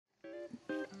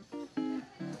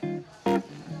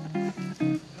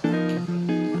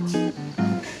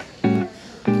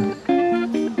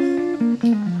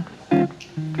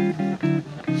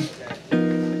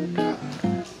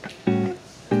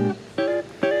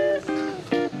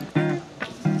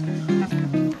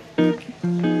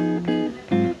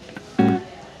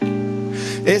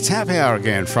It's Happy Hour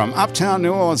again from Uptown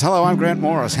New Orleans. Hello, I'm Grant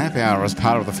Morris. Happy Hour is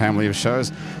part of the family of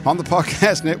shows on the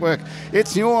podcast network.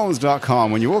 It's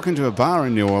neworleans.com. When you walk into a bar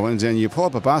in New Orleans and you pull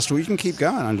up a bar stool, you can keep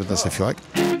going under this if you like.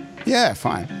 Yeah,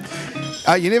 fine.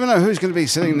 You never know who's going to be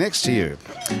sitting next to you.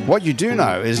 What you do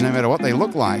know is no matter what they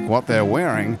look like, what they're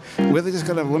wearing, whether they just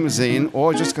got out of a limousine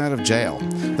or just got out of jail,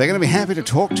 they're going to be happy to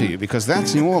talk to you because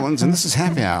that's New Orleans and this is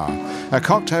Happy Hour, a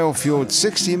cocktail-fueled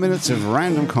 60 minutes of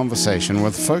random conversation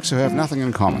with folks who have nothing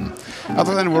in common.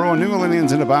 Other than we're all New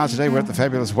Orleanians in a bar today, we're at the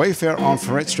fabulous Wayfair on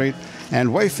Ferret Street. And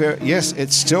Wayfair, yes,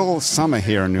 it's still summer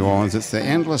here in New Orleans. It's the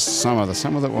endless summer, the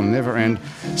summer that will never end.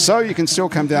 So you can still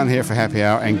come down here for Happy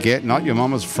Hour and get not your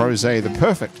mama's frosé, the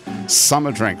perfect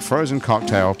summer drink, frozen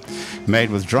cocktail made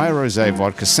with dry rosé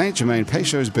vodka, Saint Germain,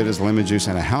 Peychaud's bitters, lemon juice,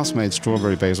 and a house-made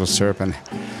strawberry basil syrup. And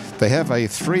they have a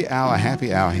 3-hour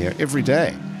Happy Hour here every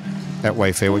day at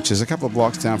Wayfair, which is a couple of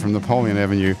blocks down from Napoleon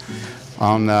Avenue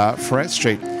on Ferret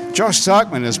Street. Josh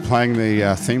Starkman is playing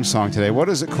the theme song today. What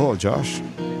is it called, Josh?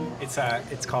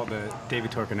 It's called the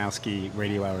David Torkanowski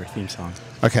Radio Hour theme song.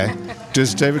 Okay.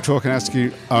 Does David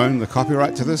Torkanowski own the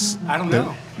copyright to this? I don't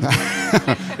know.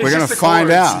 We're going to find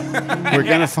out. We're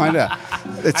going to find out.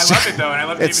 I love it, though, and I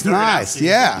love It's David nice. Torkanowski.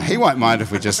 Yeah. He won't mind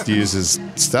if we just use his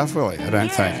stuff, will he? I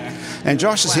don't think. And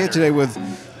Josh is here today with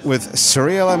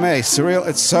Cyril Amé. Cyril,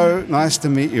 it's so nice to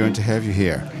meet you and to have you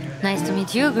here. Nice to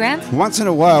meet you, Grant. Once in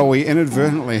a while, we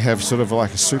inadvertently have sort of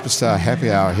like a superstar happy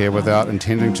hour here without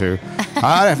intending to.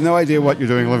 I have no idea what you're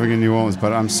doing living in New Orleans,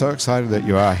 but I'm so excited that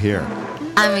you are here.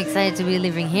 I'm excited to be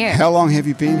living here. How long have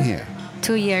you been here?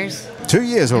 2 years. 2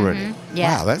 years already? Mm-hmm.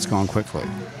 Yeah. Wow, that's gone quickly.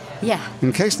 Yeah.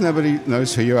 In case nobody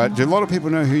knows who you are, do a lot of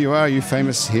people know who you are? Are you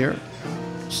famous here?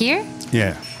 Here?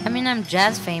 Yeah. I mean, I'm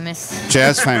jazz famous.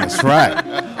 Jazz famous, right.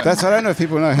 I don't know if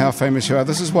people know how famous you are.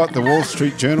 This is what the Wall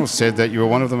Street Journal said, that you were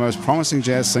one of the most promising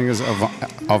jazz singers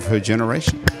of her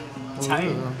generation.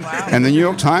 Wow. And the New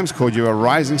York Times called you a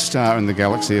rising star in the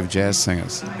galaxy of jazz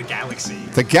singers. The galaxy.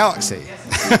 The galaxy.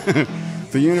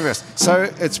 The universe. So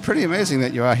it's pretty amazing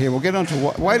that you are here. We'll get on to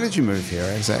why did you move here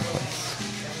exactly?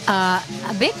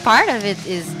 A big part of it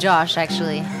is Josh,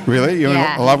 actually. Really? You're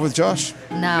Yeah. in love with Josh?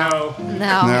 No.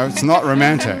 No, it's not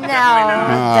romantic. No,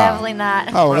 definitely not.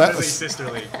 Oh, well, Brotherly, that's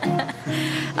sisterly.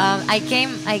 I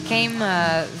came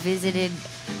visited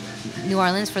New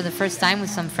Orleans for the first time with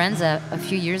some friends a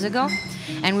few years ago,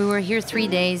 and we were here 3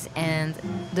 days, and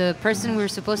the person we were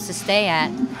supposed to stay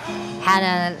at had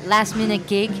a last-minute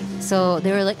gig, so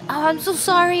they were like, "Oh, I'm so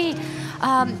sorry.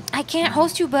 I can't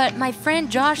host you, but my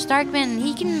friend Josh Starkman,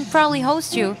 he can probably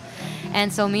host you."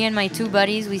 And so me and my two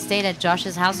buddies, we stayed at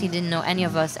Josh's house. He didn't know any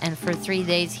of us, and for 3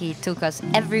 days he took us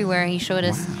everywhere. He showed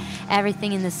us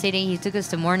everything in the city. He took us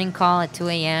to morning call at 2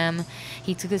 a.m.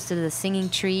 He took us to the Singing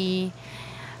Tree.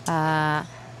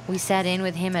 We sat in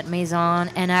with him at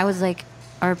Maison, and I was like,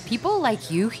 "Are people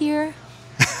like you here?"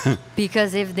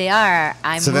 Because if they are,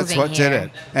 I'm so moving that's what here. did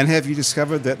it. And have you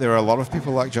discovered that there are a lot of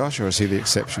people like Josh, or is he the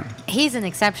exception? He's an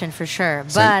exception for sure,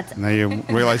 So but now you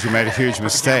realize you made a huge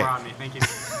mistake. Camera on me, thank you.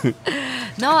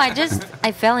 no,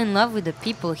 I fell in love with the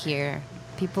people here.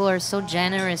 People are so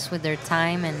generous with their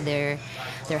time and their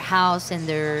house and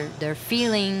their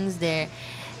feelings.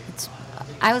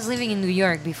 I was living in New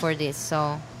York before this,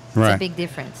 so it's Right. a big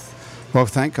difference. Well,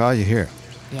 thank God you're here.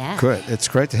 Yeah. Good. It's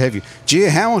great to have you. Gia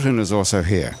Hamilton is also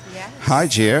here. Yes. Hi,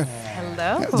 Gia.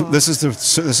 Hello. This is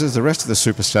the rest of the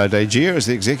Superstar Day. Gia is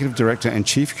the executive director and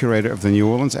chief curator of the New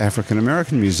Orleans African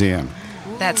American Museum,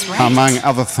 That's right. among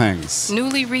other things.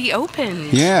 Newly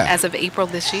reopened. Yeah. As of April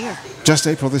this year. Just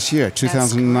April this year,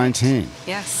 2019.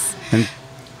 Yes. And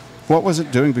what was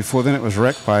it doing before then? It was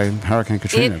wrecked by Hurricane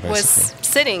Katrina, It basically. was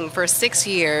sitting for 6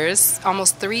 years,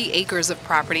 almost 3 acres of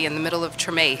property in the middle of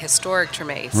Treme, historic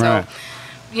Treme. So, Right.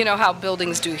 you know how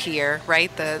buildings do here, right?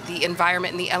 The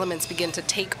environment and the elements begin to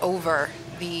take over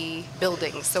the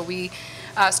buildings. So we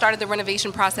started the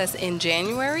renovation process in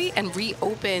January and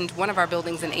reopened one of our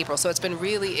buildings in April. So it's been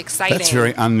really exciting. That's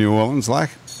very un-New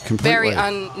Orleans-like, completely. Very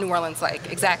un-New Orleans-like,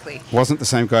 exactly. Wasn't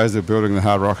the same guys that were building the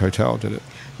Hard Rock Hotel, did it?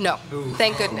 No,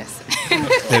 thank goodness.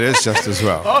 It is just as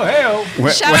well. Oh, hey-o.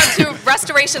 Shout out to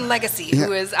Restoration Legacy, Yeah.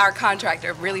 who is our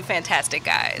contractor. Really fantastic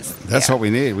guys. That's Yeah. what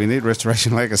we need. We need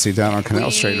Restoration Legacy down on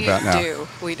Canal Street about now.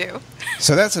 We do.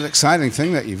 So that's an exciting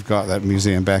thing that you've got that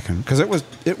museum back in, because it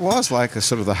was like a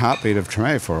sort of the heartbeat of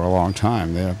Treme for a long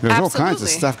time. There was all kinds of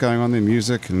Absolutely. stuff going on there,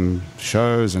 music and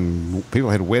shows, and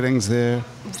people had weddings there.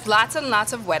 Lots and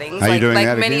lots of weddings, Are you doing like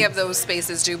that many again? of those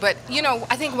spaces do. But,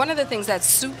 I think one of the things that's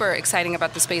super exciting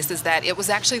about the space is that it was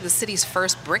actually the city's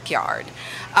first brickyard.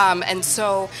 And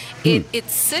so it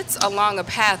sits along a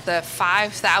path, the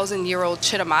 5,000-year-old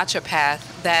Chitamacha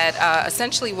path that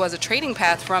essentially was a trading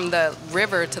path from the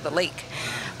river to the lake.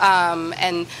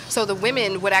 And so the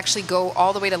women would actually go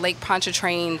all the way to Lake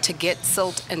Pontchartrain to get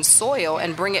silt and soil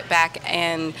and bring it back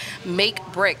and make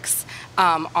bricks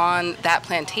on that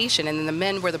plantation. And then the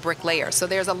men were the bricklayers. So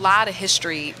there's a lot of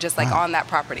history just like on that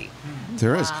property.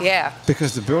 There is. Yeah.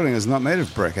 Because the building is not made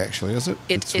of brick, actually, is it?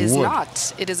 It It's is wood.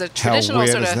 not. It is a traditional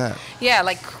weird sort is of, that? yeah,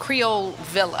 like Creole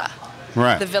villa.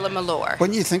 Right. The Villa Malor.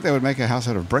 Wouldn't you think they would make a house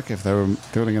out of brick if they were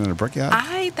building it in a brickyard?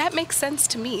 That makes sense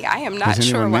to me. I am not Has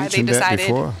sure anyone why they mentioned that decided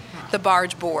before? the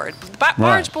barge board. The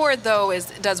barge board, though,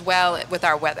 does well with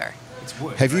our weather. It's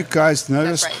wood. Have you guys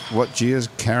noticed right. what Gia's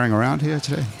carrying around here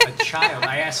today? A child.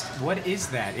 I asked, what is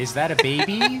that? Is that a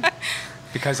baby?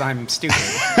 Because I'm stupid.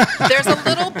 There's a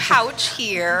little pouch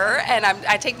here, and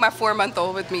I take my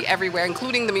 4-month-old with me everywhere,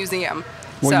 including the museum.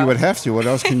 Well, So- you would have to. What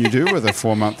else can you do with a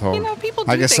 4-month-old? People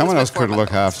I do guess things someone with else could look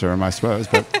 4-month-olds. after him, I suppose.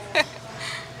 But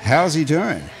how's he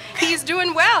doing? He's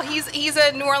doing well. He's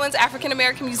a New Orleans African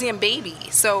American Museum baby.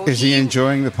 So Is he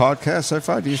enjoying the podcast so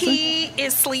far, do you think? He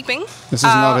is sleeping. This is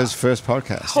not his first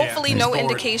podcast. Hopefully, Yeah, no he's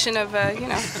bored. indication of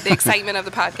the excitement of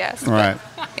the podcast. Right.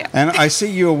 But, yeah. And I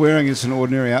see you are wearing just an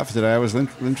ordinary outfit today. I was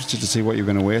interested to see what you're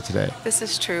going to wear today. This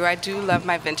is true. I do love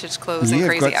my vintage clothes and You've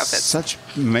crazy got outfits. such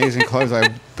amazing clothes.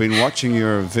 I've been watching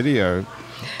your video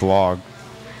blog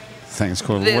thing. It's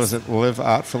called, what is it, Live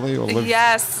Artfully? Or Live,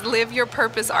 Yes, live your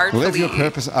purpose artfully. Live Your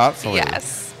Purpose Artfully.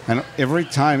 Yes. And every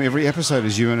episode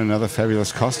is you in another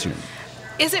fabulous costume.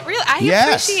 Is it real? I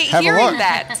Yes, appreciate have a hearing look.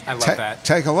 that. I love that.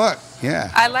 Take a look.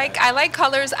 Yeah. I like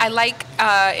colors. I like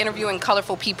interviewing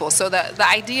colorful people. So the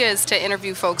idea is to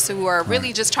interview folks who are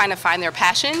really just trying to find their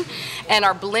passion and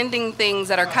are blending things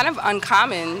that are kind of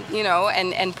uncommon,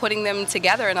 and putting them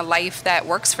together in a life that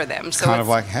works for them. So Kind of it's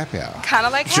like Happy Hour. kind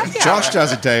of like happy hour. Josh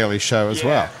does a daily show as Yeah.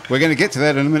 well. We're going to get to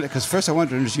that in a minute because first I want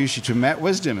to introduce you to Matt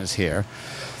Wisdom is here.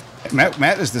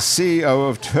 Matt is the CEO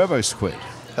of Turbo Squid.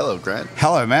 Hello, Grant.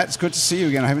 Hello, Matt. It's good to see you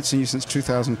again. I haven't seen you since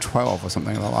 2012 or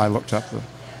something. I looked up the What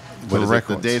is it? The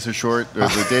records. days are short, or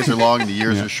the days are long, the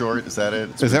years are short. Is that it?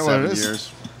 It's Is been that what it 7 is?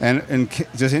 years. And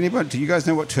does anybody? Do you guys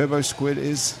know what Turbo Squid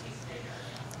is?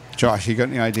 Josh, you got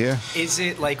any idea? Is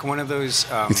it like one of those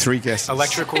Three guesses.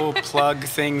 electrical plug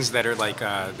things that are like,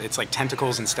 it's like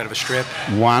tentacles instead of a strip?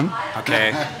 One.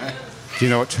 Okay. Do you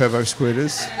know what Turbo Squid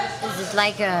is? Is it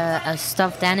like a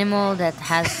stuffed animal that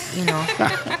has,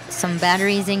 some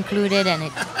batteries included and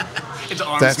it... Its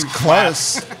arms That's can flap.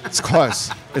 close. It's close.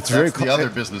 It's very That's the close. other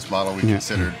business model we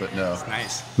considered, but no.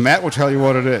 Nice. Matt will tell you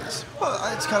what it is. Well,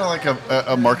 it's kind of like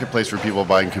a marketplace for people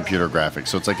buying computer graphics.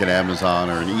 So it's like an Amazon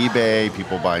or an eBay,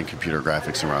 people buying computer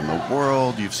graphics around the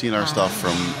world. You've seen our stuff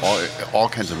from all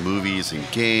kinds of movies and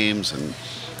games and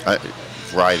a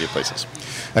variety of places.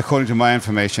 According to my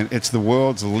information, it's the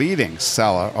world's leading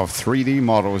seller of 3D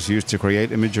models used to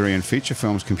create imagery in feature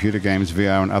films, computer games,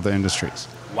 VR, and other industries.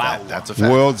 Wow. That's a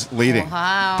fact. World's leading.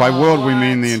 Wow. By world, we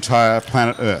mean the entire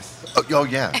planet Earth. Oh,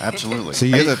 yeah, absolutely. So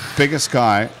you're the biggest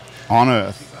guy on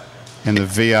Earth in the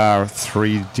VR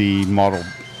 3D model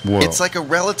world. It's like a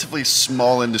relatively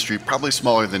small industry, probably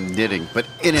smaller than knitting, but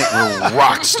in it were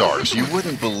rock stars. You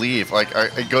wouldn't believe. Like,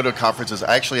 I go to conferences,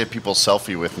 I actually had people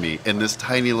selfie with me in this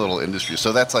tiny little industry.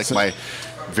 So that's like my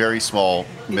very small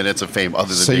minutes of fame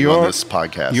other than being on this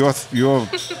podcast. You're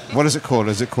what is it called?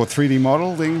 Is it called 3D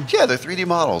modeling? Yeah, they're 3D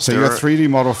models. So They're you're 3D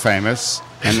model famous,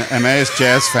 and Emma is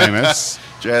jazz famous.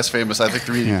 Jazz famous. I think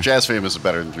 3D Yeah. Jazz famous is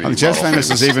better than 3D Jazz model famous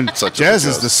is even Such jazz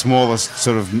as is the smallest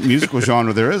sort of musical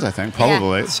genre there is. I think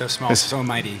probably. So small, so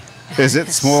mighty. Is it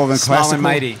smaller than Small and classical?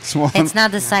 mighty. Small and- It's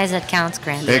not the size that counts,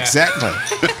 Grant. Exactly.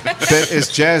 But is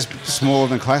jazz smaller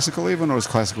than classical even, or is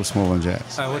classical smaller than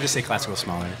jazz? We'll just say classical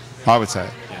smaller. I would say.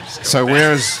 just go So with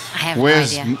that. I have no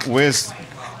where's idea.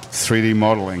 3D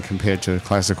modeling compared to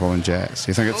classical and jazz? Do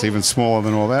you think it's even smaller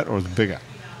than all that, or is it bigger?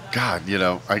 God,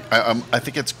 I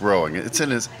think it's growing. It's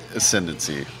in its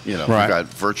ascendancy. Right. We've got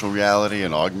virtual reality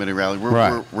and augmented reality.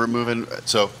 Right. We're moving.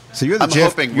 So So you're the I'm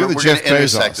Jeff. hoping You're we're the going Jeff to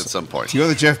intersect Bezos at some point. You're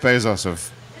the Jeff Bezos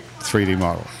of 3D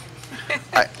model.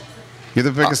 I- You're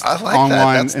the biggest I like that.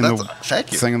 online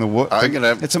Thank you. thing in the world. I'm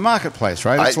gonna- It's a marketplace,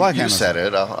 right? It's like you Amazon. said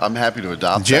it. I'm happy to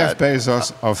adopt Jeff that.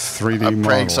 Bezos of 3D I'm model.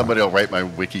 praying somebody will write my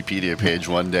Wikipedia page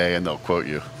one day and they'll quote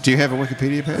you. Do you have a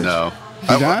Wikipedia page? No. You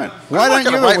don't? Why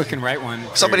don't you? You can write one.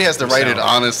 for Somebody has to write it yourself.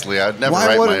 honestly. I'd never Why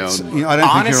write would my it? own. You know, I don't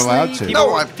think Honestly, you're allowed to.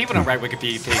 People, No, people don't write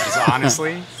Wikipedia pages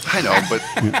honestly. I know, but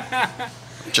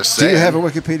Just Do saying. you have a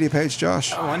Wikipedia page,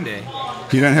 Josh? Oh, one day.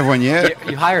 You don't have one yet?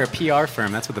 You hire a PR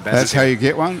firm. That's what the best. That's how you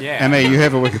get one? Yeah. Emma, you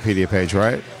have a Wikipedia page,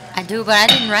 right? I do, but I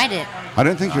didn't write it. I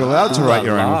don't think you're allowed to write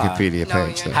your own la. Wikipedia No,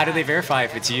 page. you're though. How do they verify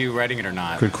if it's you writing it or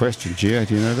not? Good question. Gia,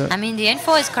 do you know that? I mean, the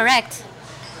info is correct.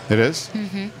 It is?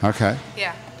 Mm-hmm. Okay.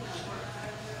 Yeah.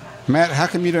 Matt, how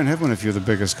come you don't have one if you're the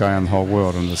biggest guy in the whole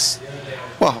world in this?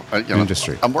 Well,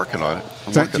 Industry. I'm working on it.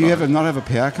 Do you not have a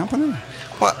PR company?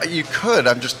 Well, you could.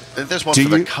 There's one Do for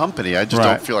the you- company. I just Right.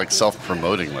 don't feel like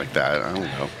self-promoting like that. I don't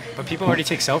know. But people already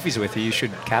take selfies with you. You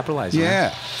should capitalize on it.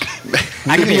 Yeah.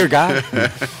 I could be your guy.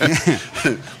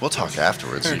 We'll talk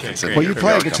afterwards. Okay, You can great. say Well, you could be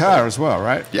play our guitar company. as well,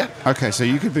 right? Yeah. Okay, so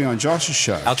you could be on Josh's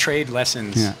show. I'll trade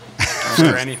lessons Yeah.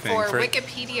 for anything. For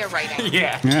Wikipedia writing.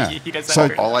 Yeah. Yeah. He does that So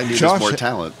great. All I need is more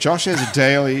talent. Josh has a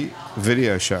daily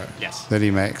video show Yes. that he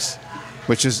makes,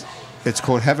 it's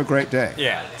called Have a Great Day.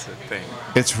 Yeah, it's a thing.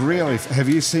 It's really. Have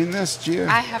you seen this, Gia?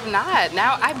 I have not.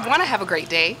 Now I want to have a great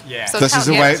day. Yeah. So This tell is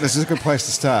a me. way. This is a good place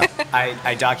to start.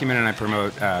 I document and I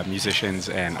promote musicians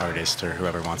and artists or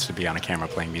whoever wants to be on a camera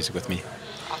playing music with me.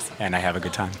 Awesome. And I have a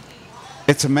good time.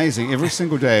 It's amazing. Every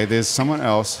single day, there's someone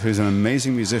else who's an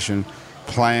amazing musician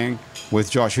playing with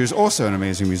Josh, who's also an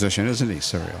amazing musician, isn't he,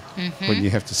 Cyril? Wouldn't you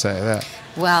have to say that?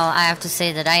 Well, I have to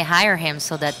say that I hire him,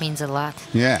 so that means a lot.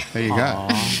 Yeah, there you go.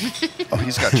 Oh,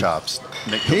 he's got chops.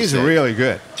 Make no He's mistake. really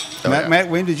good. Oh, Matt, yeah. Matt,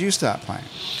 when did you start playing?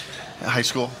 High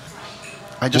school.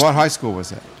 What high school was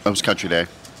that? It was Country Day.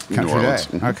 in Country New Orleans.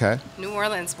 Day. Mhm. Okay. New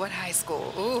Orleans, what high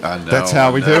school? Ooh. I know, That's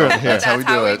how we I do know. it here. That's how we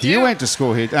do it. You went to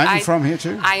school here. Aren't you I- from here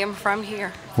too? I am from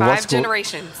here. Well, what 5 school?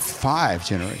 generations. 5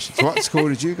 generations. What school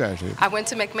did you go to? I went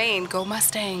to McMain. Go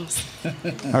Mustangs.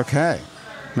 Okay.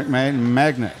 McMahon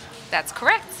Magnet. That's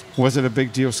correct. Was it a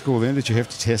big deal school then? Did you have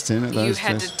to test in at those You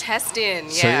had tests? to test in.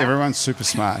 Yeah. So everyone's super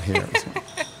smart here.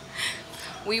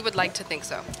 We would like to think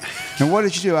so. And what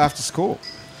did you do after school?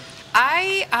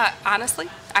 I honestly,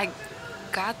 I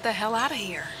got the hell out of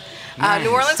here. New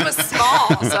Orleans was small,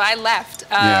 so I left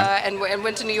Yeah. and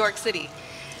went to New York City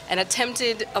and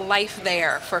attempted a life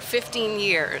there for 15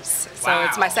 years. So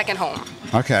it's my second home.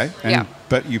 Okay. And, Yeah.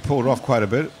 But you pulled off quite a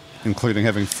bit, including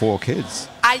having 4 kids.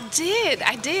 I did.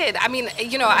 I mean,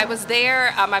 I was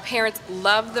there. My parents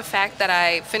loved the fact that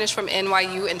I finished from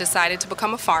NYU and decided to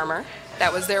become a farmer.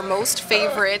 That was their most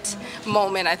favorite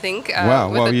moment, I think. Wow.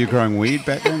 with Well, were the- you growing weed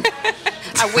back then?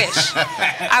 I wish.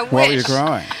 I wish. What were you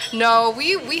growing? No,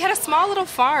 we had a small little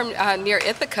farm near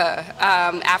Ithaca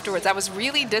afterwards. I was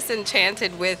really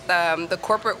disenchanted with the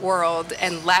corporate world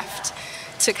and left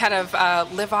to kind of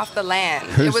live off the land.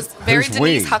 It was very who's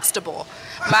Denise we? Huxtable,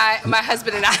 my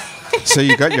husband and I. So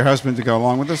you got your husband to go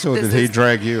along with us, or This did he is-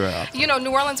 drag you out?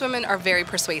 New Orleans women are very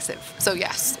persuasive. So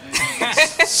yes,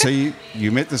 So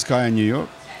you met this guy in New York?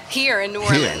 here in New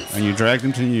Here. Orleans. And you dragged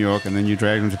him to New York, and then you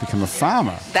dragged him to become a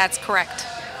farmer. That's correct.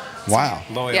 Wow.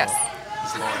 Loyal. Yes.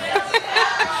 He's loyal.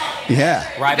 Yeah.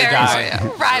 Ride or Very die.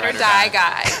 loyal. Ride or die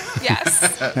guy.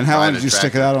 Yes. And how long Quite did you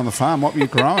stick it out on the farm? What were you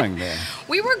growing there?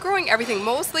 We were growing everything,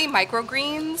 mostly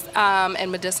microgreens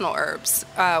and medicinal herbs,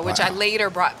 which I Wow. later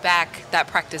brought back that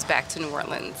practice back to New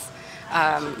Orleans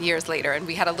years later. And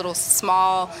we had a little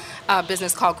small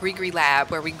business called Grigri Lab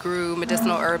where we grew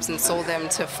medicinal herbs and sold them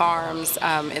to farms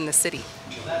in the city.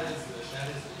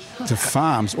 To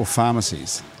farms or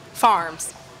pharmacies?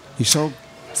 Farms. You sold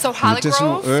So Holly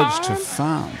medicinal Grove herbs to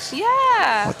Farm. farms.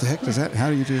 Yeah. What the heck does that? How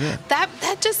do you do that?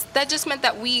 That just meant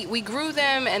that we grew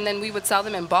them and then we would sell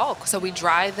them in bulk. So we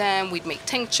dry them, we'd make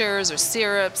tinctures or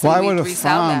syrups, Why and would we'd a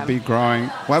resell farm them. be growing?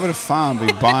 Why would a farm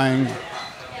be buying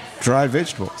dried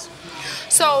vegetables?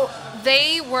 So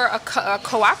they were a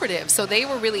cooperative, so they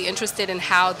were really interested in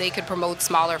how they could promote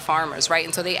smaller farmers, right?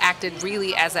 And so they acted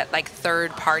really as that like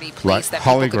third-party place Right, that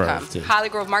Holly people could Grove come. did. Holly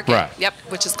Grove Market, Right. yep,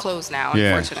 which is closed now,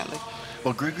 Yeah. unfortunately.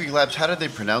 Well, Grigri Labs, how did they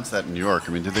pronounce that in New York?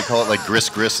 I mean, did they call it like Gris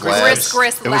Gris Labs? Gris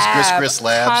Gris It was Gris Lab, Gris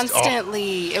Labs. Oh,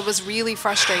 constantly. It was really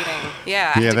frustrating.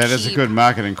 Yeah. I Yeah, had to that is a keep- good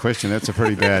marketing question. That's a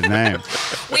pretty bad name.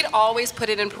 We'd always put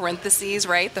it in parentheses,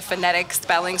 right? The phonetic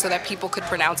spelling so that people could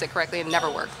pronounce it correctly. It never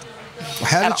worked.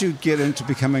 How At did all. you get into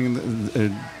becoming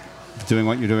doing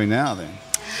what you're doing now? Then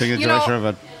being a You know, director of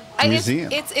a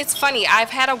museum. It's funny. I've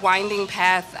had a winding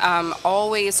path,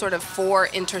 always sort of 4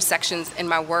 intersections in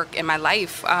my work, in my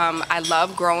life. I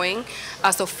love growing,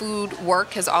 so food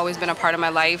work has always been a part of my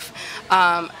life.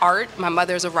 Art, my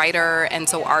mother's a writer, and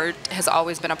so art has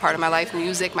always been a part of my life.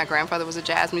 Music, my grandfather was a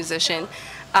jazz musician.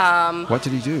 What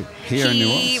did he do here in New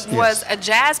He Orleans? was a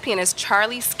jazz pianist.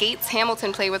 Charlie Skates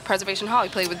Hamilton played with Preservation Hall. He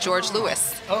played with George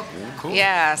Lewis. Oh, cool.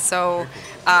 Yeah, so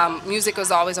music was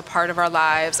always a part of our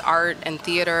lives, art and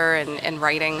theater and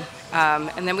writing.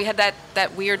 And then we had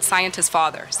that weird scientist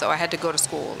father, so I had to go to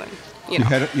school and you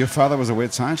know. Your father was a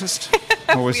weird scientist?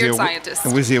 Or was Weird he scientist.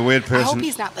 Was he a weird I person? hope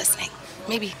he's not listening.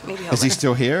 Maybe he'll Is he listen.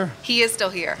 still here? He is still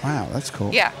here. Wow, that's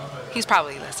cool. Yeah, he's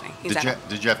probably listening. He's at home.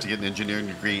 Did you have to get an engineering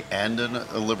degree and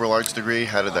a liberal arts degree?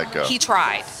 How did that go? He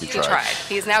tried. He He tried. tried.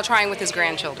 He is now trying with his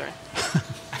grandchildren.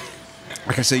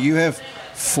 Okay, so you have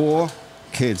 4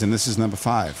 kids, and this is number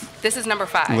 5. This is number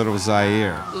 5. Little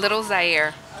Zaire. Little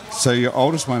Zaire, So your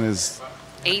oldest one is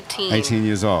 18. 18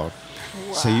 years old.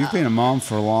 So you've been a mom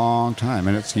for a long time,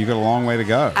 and you've got a long way to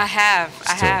go. I have.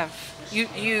 I Still. have.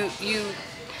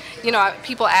 You know,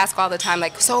 people ask all the time,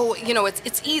 like, so, you know,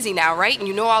 it's easy now, right? And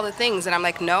you know all the things, and I'm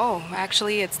like, no,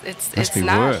 actually, it's Must be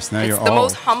not. worse. Now it's you're the old.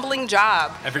 most humbling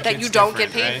job Every that kid's you don't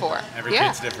get different, paid right? for. Every yeah.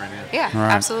 kid's different, Yeah,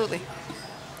 Right. absolutely.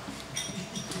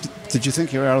 Did you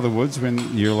think you were out of the woods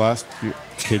when your last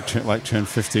kid turned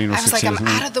 15 or I was 16 like, or I'm something?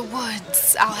 out of the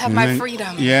woods. I'll have And my then-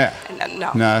 freedom. yeah. And,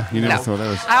 no. No, you never no. thought that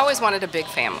was- I always wanted a big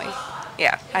family.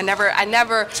 Yeah. I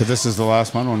never. So this is the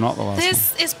last one, or not the last one?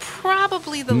 This is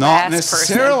probably the Not last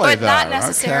necessarily, person, but not though.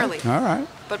 necessarily. Okay. All right.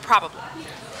 But probably.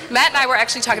 Matt and I were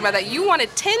actually talking about that. You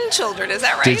wanted 10 children, is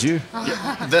that right? Did you?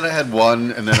 Then I had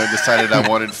 1, and then I decided I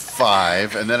wanted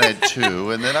 5, and then I had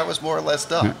 2, and then I was more or less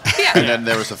done. Yeah. And then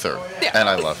there was a 3rd, Yeah. and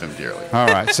I love him dearly. All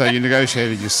right. So you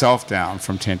negotiated yourself down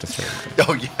from 10 to 3.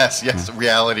 Oh yes.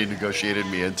 Reality negotiated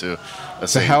me into a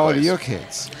So sane how old are place. your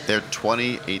kids? They're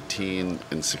 20, 18,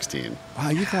 and 16. Wow,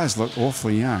 you guys look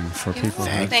awfully young for people.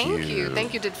 who- Thank Thank you. you.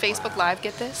 Thank you. Did Facebook Live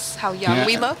get this? How young Yeah.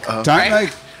 we look? Don't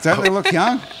right? they look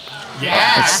young?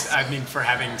 Yeah, I mean, for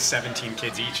having 17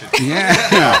 kids each, it's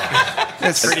Yeah.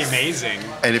 It's pretty amazing.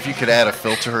 And if you could add a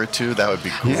filter or two, that would be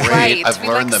great. Right. I've We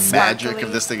learned like the magic sparkly.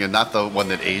 of this thing, and not the one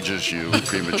that ages you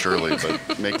prematurely,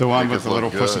 but make the one make with it the look little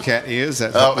good. pussycat ears.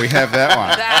 That's Oh. we have that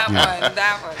one. That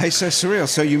Yeah. one. Hey, so Surreal.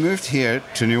 So you moved here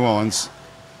to New Orleans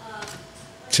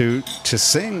to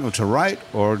sing or to write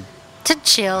or To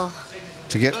chill.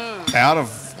 to get out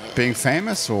of being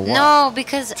famous or what? No,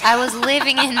 because I was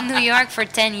living in New York for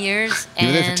 10 years. You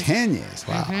were there for And 10 years.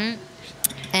 Wow.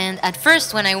 And at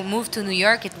first, when I moved to New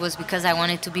York, it was because I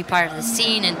wanted to be part of the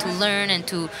scene and to learn and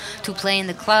to play in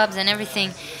the clubs and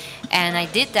everything. And I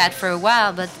did that for a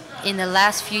while, but in the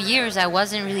last few years, I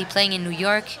wasn't really playing in New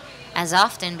York as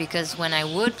often because when I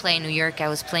would play in New York, I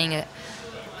was playing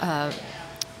a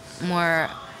more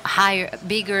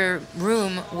bigger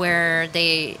room where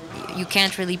you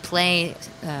can't really play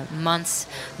months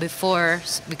before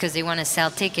because they want to sell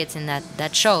tickets in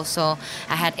that show. So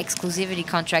I had exclusivity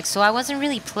contracts. So I wasn't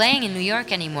really playing in New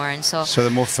York anymore. And so, So the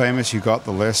more famous you got,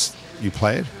 the less you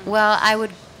played? well, I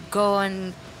would go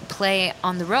and play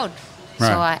on the road.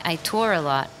 So Right. I tour a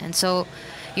lot. And so,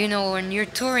 you know, when you're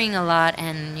touring a lot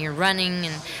and you're running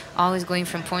and always going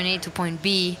from point A to point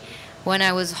B, when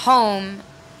I was home,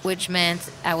 which meant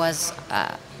I was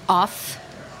off,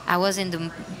 I was in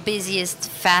the busiest,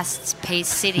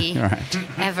 fast-paced city Right.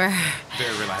 ever.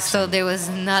 Very relaxing. So there was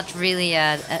not really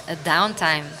a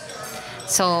downtime.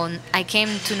 So I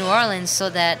came to New Orleans so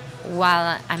that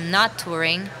while I'm not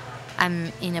touring,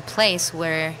 I'm in a place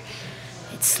where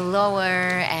it's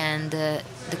slower and the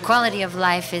quality of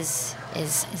life is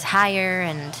higher,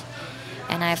 and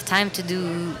I have time to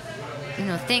do, you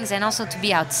know, things, and also to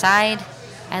be outside.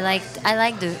 I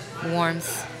like the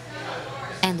warmth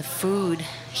and the food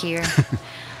here.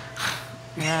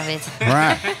 Love it.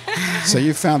 Right. So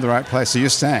you found the right place. So you're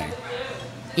staying.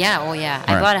 Yeah, oh yeah.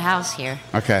 I Right. bought a house here.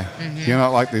 Okay. Mm-hmm. You're not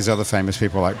like these other famous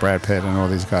people like Brad Pitt and all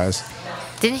these guys.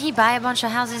 Didn't he buy a bunch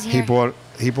of houses here? He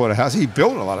bought a house. He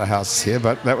built a lot of houses here,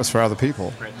 but that was for other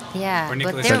people. Right. Yeah, Or but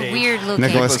Nicolas they're Cage. weird looking.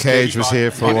 Nicolas Cage was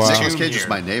here for a Nicolas while. Nicolas Cage Here. is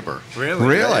my neighbor. Really?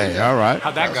 Really? All right.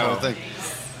 How'd that That's the go?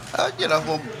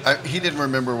 whole thing. He didn't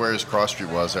remember where his cross street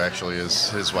was. Actually,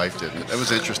 his wife didn't. It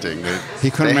was interesting.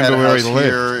 He couldn't they had remember a where he house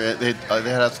lived. Here, they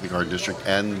had a house in the Garden District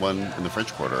and one in the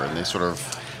French Quarter, and they sort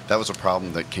of. That was a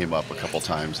problem that came up a couple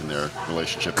times in their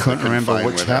relationship. They Couldn't remember find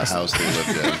which where their house. they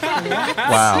lived in.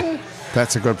 Wow.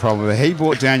 That's a good problem. He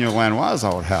bought Daniel Lanois'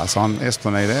 old house on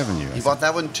Esplanade Avenue. He bought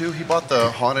that one too. He bought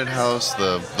the haunted house,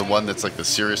 the one that's like the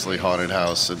seriously haunted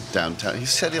house in downtown. He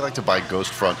said he liked to buy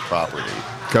ghost front property.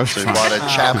 Ghost So he front. bought a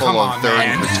chapel Come on on, 3rd man.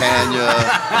 and Britannia.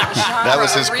 That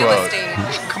was his Real quote. estate.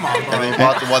 Come on, bro. And he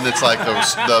bought the one that's like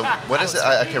the what is it?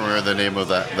 I can't remember the name of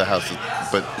the house,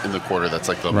 but in the quarter that's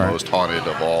like the Right. most haunted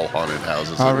of all haunted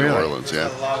houses Oh, in New really? Orleans.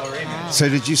 Yeah. So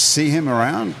did you see him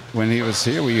around when he was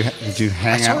here? Did you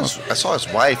hang out with I saw his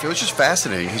wife. It was just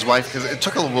fascinating. His wife, because it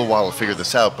took a little while to figure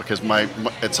this out. Because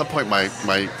at some point my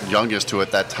youngest, who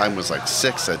at that time was like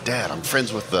 6, said, "Dad, I'm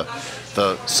friends with the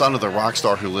son of the rock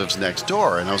star who lives next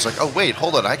door." And I was like, "Oh wait,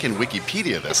 hold on, I can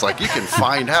Wikipedia this. Like you can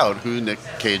find out who Nick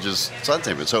Cage's son's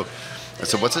name is." So I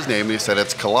said, what's his name? And he said,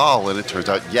 it's Kal-El. And it turns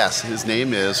out, yes, his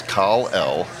name is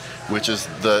Kal-El, which is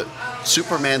the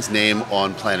Superman's name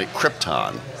on planet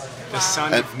Krypton. The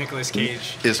son of Nicolas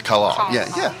Cage. Is Kal-El.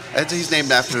 Yeah. And he's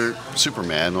named after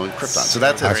Superman on Krypton. So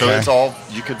that's it. So Okay. it's all,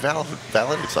 you could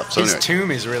validate stuff. So His anyway.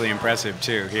 tomb is really impressive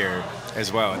too here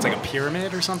as well. It's like a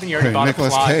pyramid or something. You already Who, bought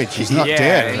Nicolas a plot. Cage? He's not yeah,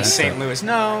 dead, in that's St. it. Louis.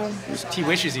 No, he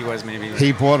wishes he was maybe.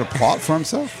 He bought a plot for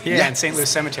himself? yeah, in St. Louis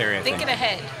Cemetery, I think. Thinking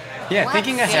ahead. Yeah,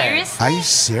 thinking ahead. Seriously? Are you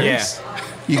serious? Yeah.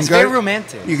 You It's very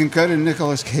romantic. You can go to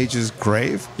Nicolas Cage's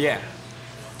grave. Yeah.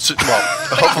 Well,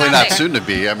 hopefully not soon to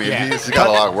be. I mean, Yeah. he's got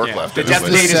a lot of work Yeah. left. The in death him.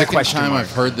 date the is a second question time mark.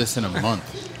 I've heard this in a month.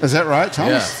 Is that right,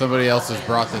 Thomas? Yeah, somebody else has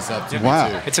brought this up to Wow.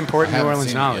 me too. It's important I New haven't Orleans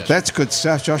seen it knowledge. yet. That's good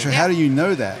stuff, Joshua. How do you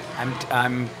know that?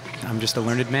 I'm just a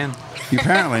learned man. You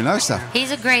apparently know stuff.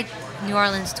 He's a great New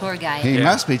Orleans tour guide. He Yeah.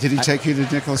 must be. Did he take you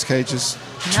to Nicolas Cage's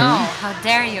No, tomb? how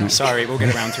dare you? Sorry, we'll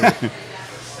get around to it.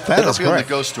 That He'll is be on the great.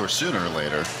 ghost tour sooner or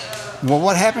later. Well,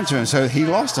 what happened to him? So he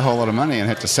lost a whole lot of money and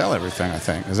had to sell everything, I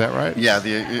think. Is that right? Yeah,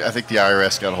 I think the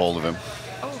IRS got hold of him.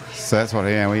 So that's what,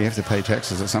 well, you have to pay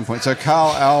taxes at some point. So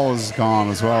Kal-El is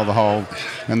gone as well, the whole,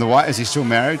 and the wife, is he still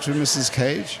married to Mrs.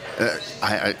 Cage?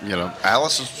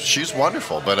 Alice, she's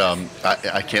wonderful, but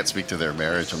I can't speak to their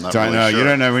marriage. I'm not Don't really know. sure. You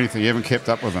don't know anything. You haven't kept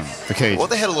up with them, the Cage. Well,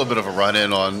 they had a little bit of a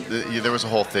run-in on. There was a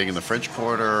whole thing in the French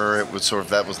Quarter. It was sort of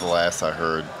that was the last I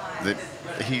heard. That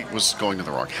he was going to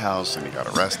the wrong house and he got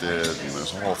arrested. And there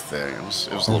was a whole thing. It was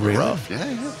a little bit really? rough. Yeah.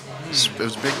 It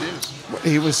was big news.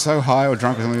 He was so high or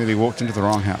drunk or something that he walked into the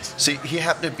wrong house. See, he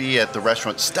happened to be at the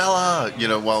restaurant Stella,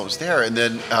 while I was there, and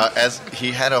then as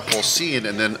he had a whole scene,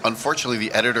 and then unfortunately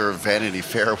the editor of Vanity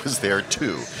Fair was there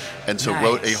too, and so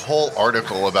wrote a Nice. whole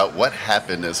article about what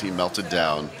happened as he melted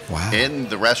down Wow. in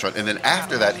the restaurant, and then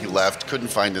after that he left, couldn't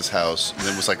find his house, and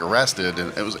then was like arrested,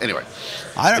 and it was anyway.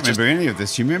 I don't It just- remember any of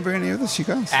this. You remember any of this, you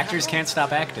guys? Actors can't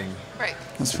stop acting. Right.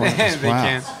 That's funny. They Wow.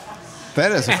 can't.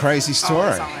 That is a crazy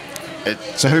story. Always on.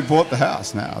 So who bought the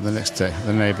house now, the next day?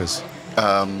 The neighbors?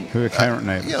 Who are current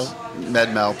neighbors?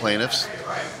 Med mal plaintiffs.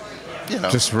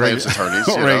 Just plaintiffs regu- attorneys.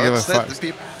 regular It's folks.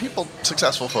 People,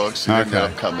 successful folks who ended Okay.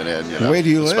 up coming in. Where do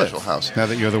you a live? Special house. Now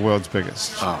that you're the world's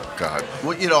biggest. Oh God!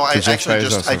 Well, I The Jeff actually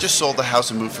Bezos I of- just sold the house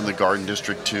and moved from the Garden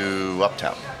District to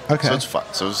Uptown. Okay. So it's fun.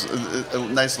 So it's a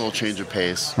nice little change of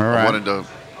pace. All right. I wanted to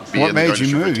be What in the made Garden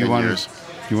you District move? for 10 years.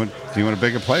 Do you want a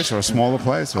bigger place or a smaller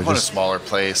place? Or I want a just, smaller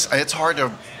place. It's hard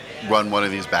to run one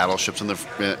of these battleships in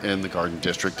the Garden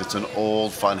District. It's an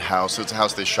old, fun house. It's a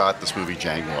house they shot this movie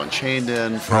Django Unchained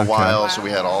in for a Okay. while. So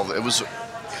we had it was a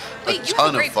Wait, you have ton a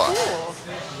of great fun. pool.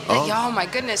 Oh. Oh my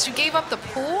goodness, you gave up the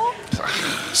pool?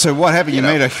 so what happened? You You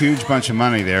know. made a huge bunch of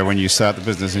money there when you started the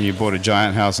business, and you bought a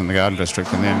giant house in the Garden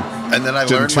District, and then And then I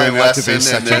didn't learned my turn out to lesson. be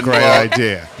such and a then, great well,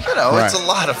 idea. It's Right. a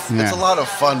lot of Yeah. it's a lot of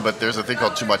fun, but there's a thing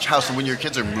called too much house. And when your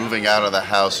kids are moving out of the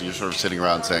house, and you're sort of sitting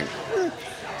around saying,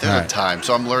 "There's Right. a time."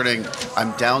 So I'm learning.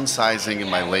 I'm downsizing in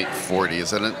my late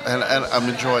 40s, and I'm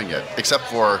enjoying it. Except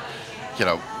for,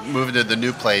 moving to the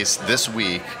new place this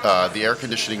week. The air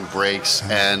conditioning breaks,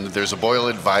 and there's a boil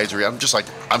advisory. I'm just like,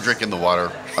 I'm drinking the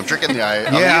water. I'm drinking the ice.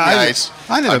 I'm eating the ice.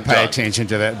 I never I'm pay done. attention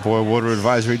to that boil water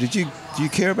advisory. Do you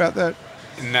care about that?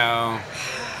 No.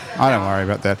 I don't worry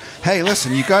about that. Hey,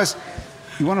 listen, you guys,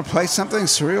 you want to play something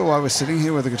surreal while we're sitting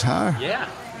here with a guitar? Yeah.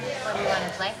 What do you want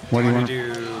to play? What do you Want want?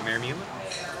 to do Mary Mila?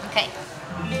 Okay.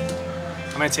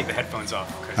 I'm gonna take the headphones off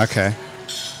because Okay.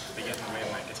 they get in the way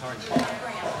of my guitar.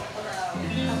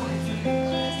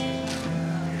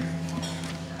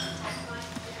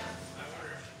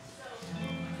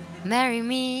 Marry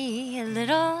me a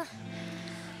little,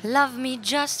 love me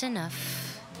just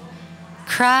enough.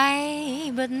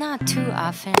 Cry, but not too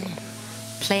often.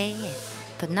 Play,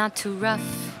 but not too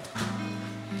rough.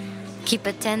 Keep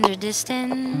a tender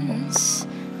distance,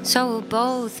 so we'll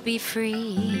both be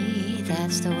free.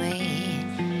 That's the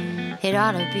way it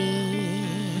ought to be.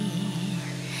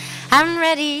 I'm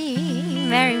ready,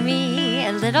 marry me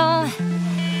a little.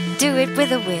 Do it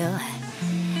with a will.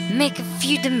 Make a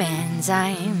few demands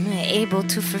I'm able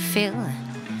to fulfill.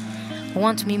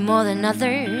 Want me more than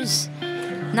others,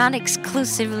 not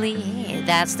exclusively.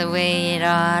 That's the way it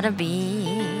ought to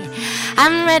be.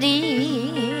 I'm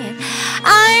ready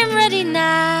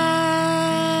now.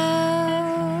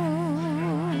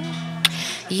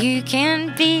 You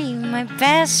can be my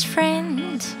best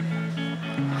friend.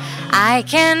 I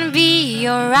can be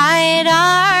your right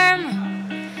arm.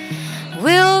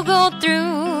 We'll go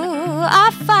through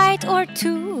a fight or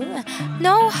two.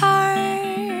 No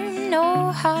harm,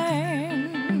 no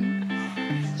harm.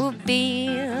 We'll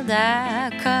build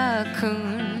a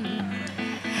cocoon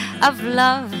of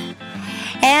love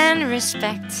and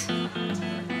respect.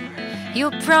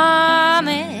 You'll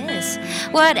promise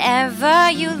Whatever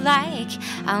you like,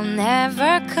 I'll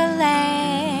never collect.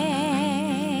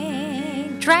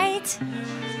 Right?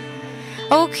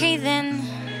 Okay then,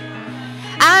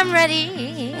 I'm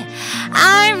ready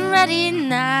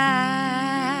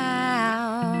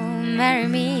now. Marry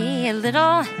me a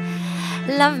little,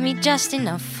 love me just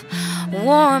enough.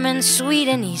 Warm and sweet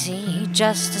and easy,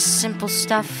 just the simple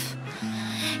stuff.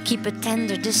 Keep a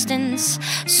tender distance,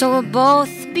 so we'll both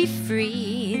be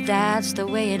free. That's the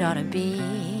way it ought to be.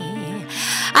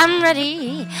 I'm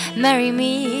ready, marry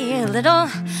me a little,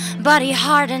 body,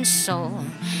 heart and soul.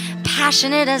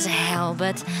 Passionate as hell,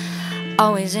 but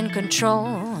always in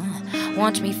control.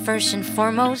 Want me first and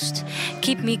foremost,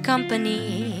 keep me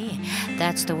company.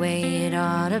 That's the way it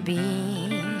ought to be.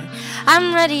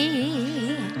 I'm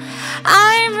ready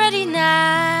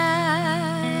now.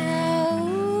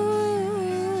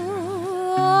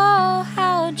 Oh,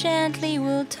 how gently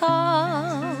we'll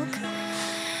talk.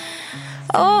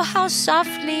 Oh, how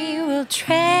softly we'll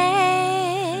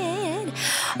tread.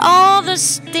 All the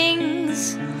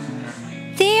stings,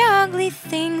 the ugly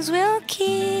things we'll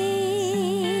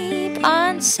keep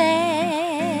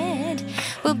unsaid.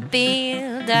 We'll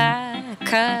build a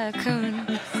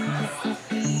cocoon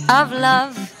of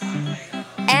love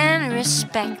and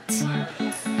respect.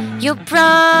 You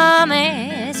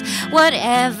promise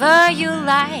whatever you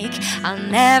like, I'll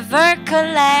never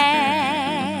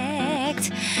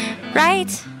collect.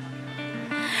 Right?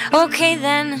 Okay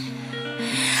then,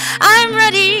 I'm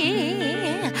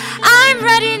ready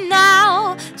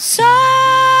now. Someone,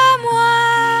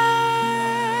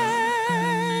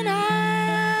 I'm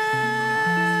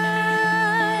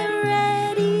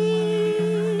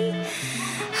ready.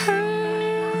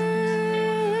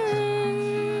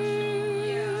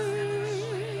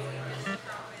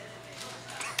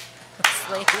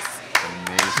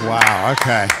 Amazing. Wow.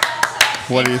 Okay.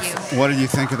 What do you Thank What do you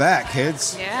think of that,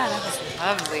 kids? Yeah, that was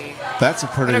lovely. That's a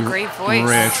pretty What a great voice.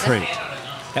 rare treat.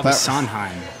 That was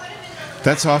Sondheim.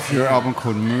 That's off your album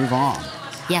called Move On.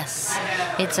 Yes,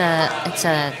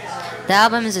 the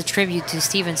album is a tribute to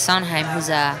Stephen Sondheim, who's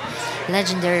a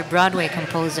legendary Broadway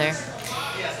composer.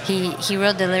 He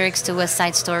wrote the lyrics to West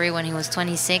Side Story when he was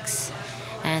 26,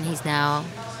 and he's now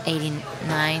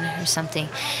 89 or something.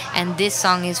 And this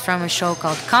song is from a show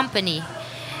called Company,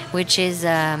 which is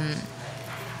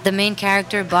the main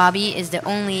character, Bobby, is the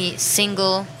only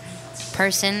single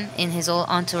person in his whole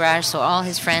entourage, so all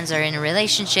his friends are in a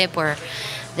relationship or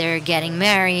they're getting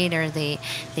married or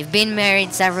they've been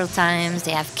married several times,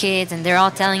 they have kids, and they're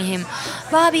all telling him,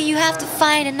 Bobby, you have to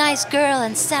find a nice girl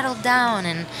and settle down,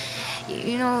 and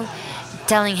you know,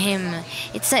 telling him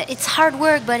it's hard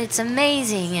work but it's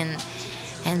amazing,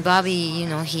 and Bobby, you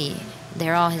know,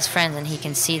 they're all his friends and he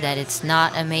can see that it's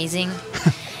not amazing.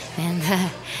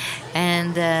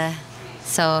 and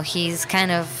so he's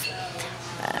kind of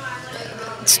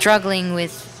struggling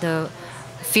with the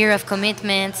fear of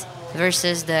commitment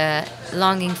versus the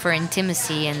longing for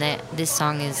intimacy, and this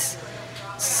song is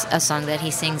a song that he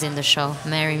sings in the show,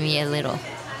 Marry Me a Little.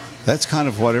 That's kind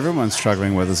of what everyone's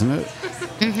struggling with, isn't it?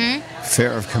 Mm-hmm.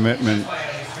 Fear of commitment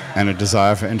and a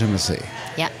desire for intimacy.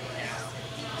 Yeah.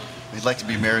 We'd like to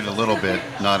be married a little bit,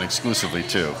 non-exclusively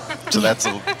too. So that's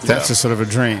a That's a sort of a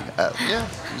dream. yeah.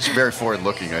 It's very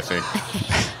forward-looking, I think.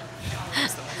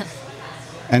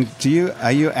 And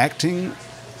are you acting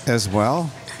as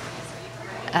well?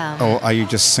 Or are you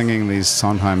just singing these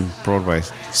Sondheim Broadway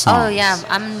songs? Oh yeah,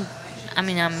 I'm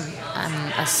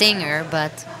a singer,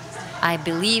 but I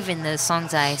believe in the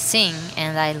songs I sing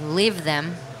and I live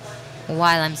them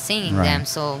while I'm singing Right. them.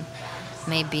 So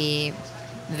maybe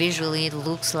visually it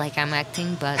looks like I'm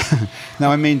acting, but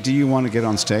Now, I mean, do you want to get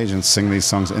on stage and sing these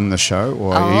songs in the show,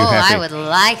 or are you happy? I would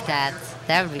like that.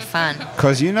 That would be fun.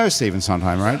 Because you know Stephen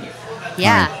Sondheim, right?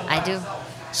 Yeah, I do.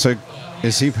 So,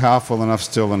 is he powerful enough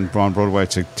still on Broadway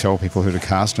to tell people who to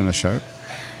cast in a show?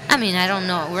 I mean, I don't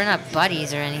know. We're not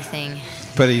buddies or anything.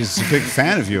 But he's a big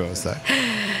fan of yours, though.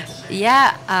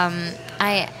 Yeah,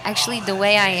 I actually, the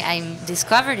way I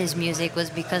discovered his music was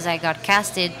because I got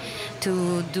casted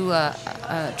to do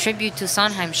a tribute to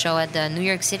Sondheim show at the New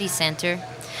York City Center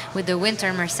with the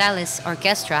Winter Marsalis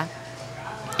Orchestra,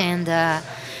 and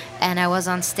I was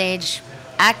on stage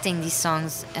acting these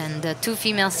songs, and the two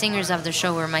female singers of the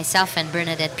show were myself and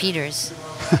Bernadette Peters,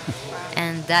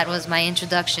 and that was my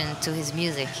introduction to his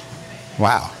music.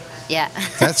 Wow. Yeah.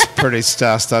 That's a pretty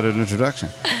star-studded introduction.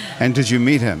 And did you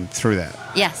meet him through that?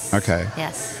 Yes. Okay.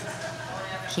 Yes.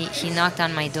 He knocked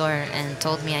on my door and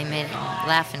told me I made him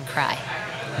laugh and cry.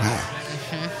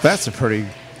 Wow. That's a pretty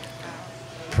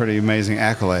amazing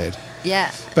accolade.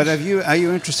 Yeah. But are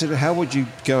you interested? How would you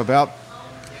go about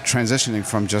transitioning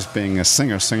from just being a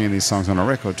singer, singing these songs on a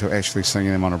record, to actually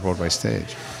singing them on a Broadway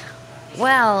stage?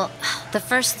 Well, the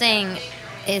first thing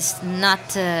is not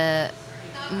to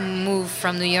move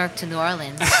from New York to New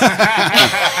Orleans. Okay.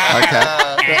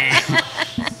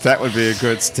 That would be a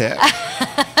good step.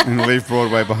 And leave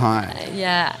Broadway behind.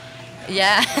 Yeah.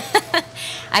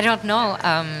 I don't know.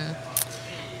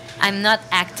 I'm not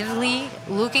actively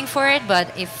looking for it,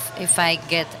 but if I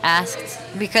get asked,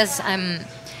 because I'm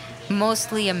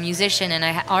mostly a musician and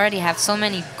I already have so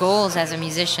many goals as a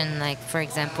musician, like, for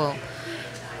example,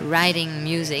 writing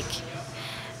music,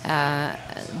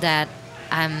 that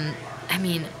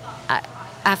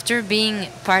after being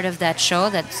part of that show,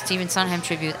 that Stephen Sondheim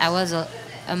tribute, I was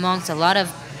amongst a lot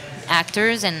of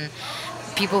actors and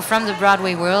people from the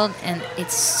Broadway world, and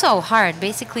it's so hard.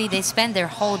 Basically, they spend their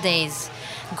whole days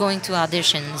going to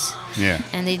auditions,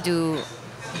 and they do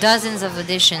dozens of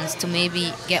auditions to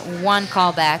maybe get one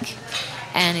call back,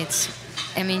 and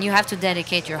you have to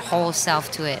dedicate your whole self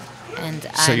to it. And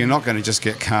so you're not going to just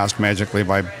get cast magically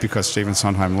because Stephen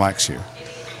Sondheim likes you.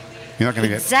 You're not going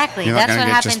to exactly. get That's what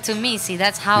happened to me. See,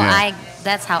 that's how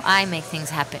I make things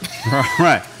happen.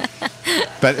 Right.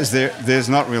 But there's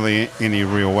not really any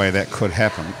real way that could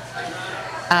happen.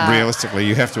 Realistically,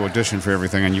 you have to audition for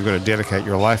everything, and you've got to dedicate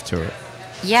your life to it.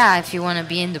 Yeah, if you want to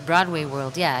be in the Broadway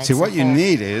world, yeah. See, what you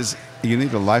need is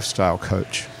a lifestyle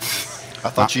coach. I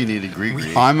thought you needed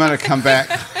Grigri. I'm going to come back.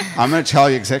 I'm going to tell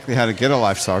you exactly how to get a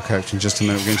lifestyle coach in just a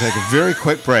minute. We're going to take a very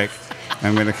quick break,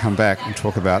 and we're going to come back and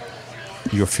talk about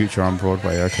your future on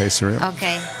Broadway. Okay, Cyril?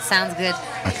 Okay, sounds good.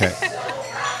 Okay.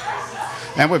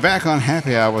 And we're back on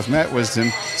Happy Hour with Matt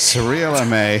Wisdom, Cyril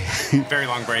Amey, Very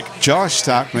long break. Josh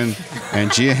Starkman,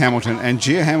 and Gia Hamilton. And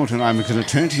Gia Hamilton, I'm going to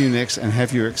turn to you next and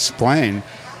have you explain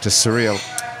to Cyril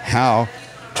how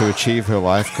to achieve her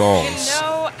life goals.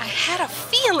 I had a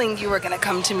feeling you were going to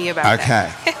come to me about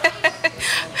that.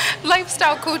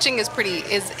 Lifestyle coaching is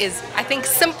I think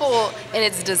simple in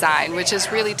its design, which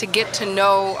is really to get to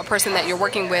know a person that you're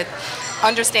working with,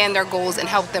 understand their goals, and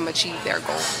help them achieve their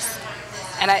goals.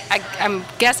 And I'm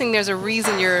guessing there's a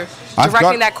reason you're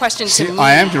directing that question to me.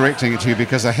 I am directing it to you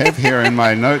because I have here in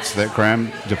my notes that Graham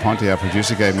DePonte, our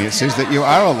producer, gave me. It says that you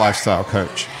are a lifestyle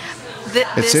coach.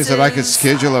 It says that I could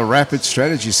schedule a rapid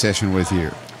strategy session with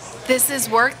you. This is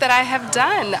work that I have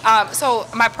done. So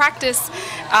my practice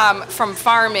from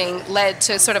farming led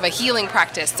to sort of a healing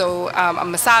practice. So a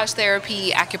massage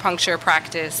therapy, acupuncture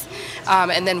practice,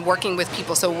 and then working with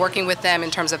people. So working with them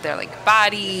in terms of their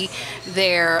body,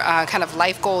 their kind of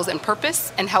life goals and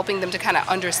purpose, and helping them to kind of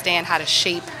understand how to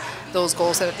shape those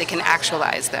goals so that they can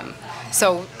actualize them.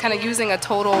 So kind of using a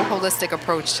total holistic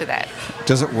approach to that.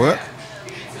 Does it work?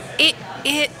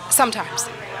 It sometimes.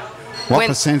 What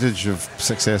percentage of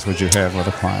success would you have with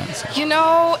a client?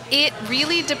 It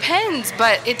really depends,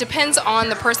 but it depends on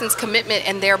the person's commitment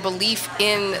and their belief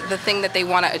in the thing that they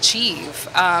want to achieve.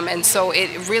 And so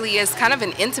it really is kind of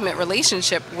an intimate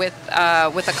relationship with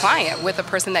a client, with a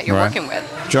person that you're working with.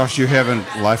 Josh, you have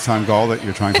a lifetime goal that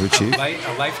you're trying to achieve?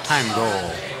 A lifetime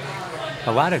goal.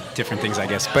 A lot of different things, I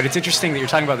guess. But it's interesting that you're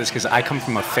talking about this because I come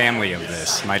from a family of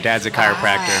this. My dad's a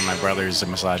chiropractor, and my brother's a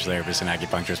massage therapist and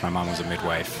acupuncturist. My mom was a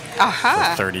midwife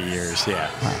for 30 years,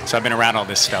 So I've been around all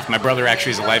this stuff. My brother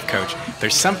actually is a life coach.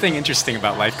 There's something interesting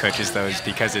about life coaches, though, is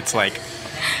because it's like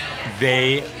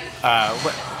they...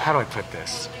 how do I put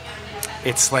this?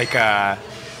 It's like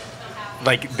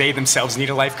they themselves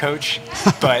need a life coach,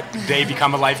 but they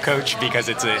become a life coach because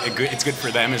it's good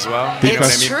for them as well.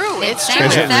 It's true. It's true.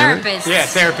 Therapists. Yeah,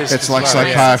 therapists. It's like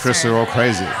psychiatrists are all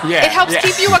crazy. Yeah, it helps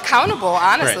keep you accountable,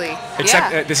 honestly. Right.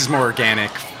 Except this is more organic,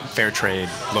 fair trade,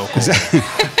 local.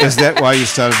 Is that why you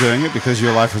started doing it? Because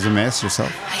your life was a mess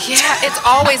yourself? Yeah, it's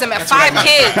always a mess. 5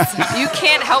 kids. You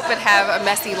can't help but have a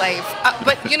messy life.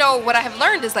 But what I have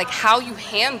learned is how you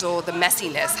handle the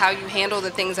messiness, how you handle the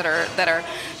things that are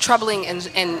troubling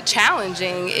and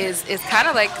challenging is kind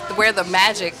of like where the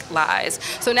magic lies.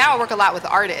 So now I work a lot with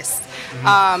artists,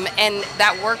 and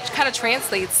that work kind of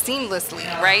translates seamlessly,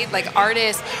 right?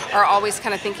 Artists are always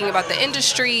kind of thinking about the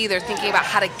industry. They're thinking about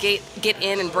how to get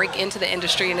in and break into the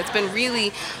industry, and it's been really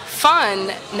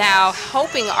fun now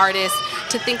helping artists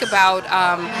to think about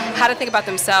how to think about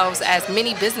themselves as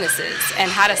mini businesses and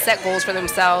how to set goals for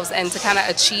themselves and to kind of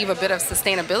achieve a bit of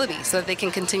sustainability so that they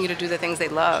can continue to do the things they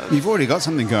love. You've already got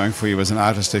something going for you as an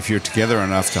artist if you're together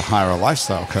enough to hire a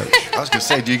lifestyle coach. I was going to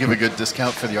say, do you give a good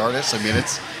discount for the artists? I mean,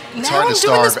 It's Now hard I'm to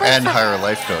doing this starve work and for- hire a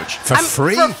life coach. For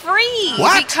free? For free.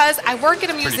 What? Because I work at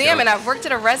a museum dope. and I've worked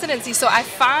at a residency. So I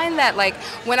find that like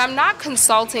when I'm not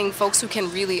consulting folks who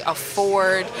can really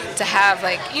afford to have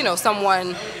like,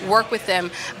 someone work with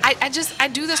them, I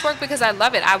do this work because I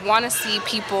love it. I want to see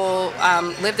people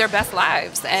live their best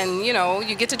lives. And,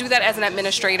 you get to do that as an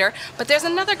administrator. But there's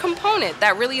another component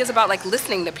that really is about like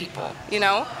listening to people,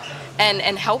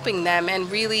 and helping them and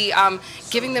really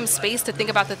giving them space to think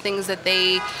about the things that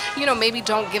they, maybe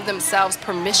don't give themselves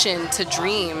permission to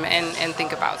dream and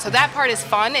think about. So that part is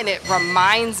fun, and it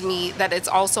reminds me that it's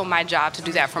also my job to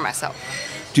do that for myself.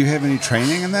 Do you have any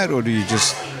training in that, or do you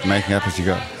just make it up as you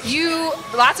go?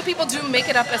 Lots of people do make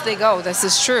it up as they go. This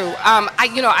is true.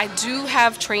 I do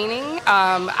have training.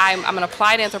 I'm an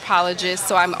applied anthropologist,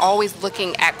 so I'm always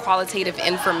looking at qualitative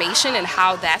information and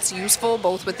how that's useful,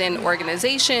 both within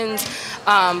organizations,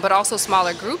 but also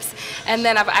smaller groups. And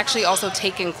then I've actually also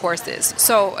taken courses.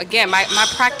 So again, my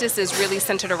practice is really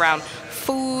centered around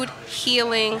food,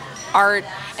 healing, art,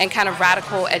 and kind of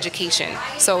radical education.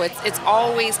 So it's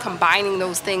always combining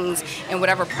those things in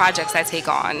whatever projects I take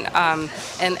on.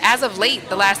 And as of late,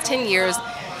 the last 10 years,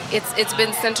 it's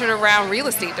been centered around real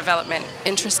estate development,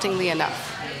 interestingly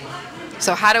enough.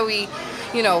 So how do we,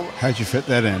 How'd you fit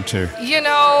that into?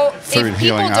 Food,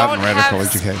 healing, art, and radical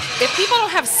education. If people don't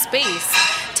have space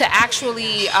to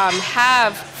actually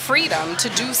have freedom to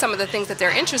do some of the things that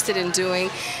they're interested in doing,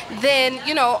 then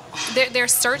they're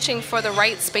searching for the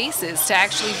right spaces to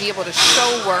actually be able to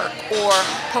show work or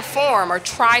perform or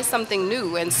try something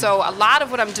new. And so a lot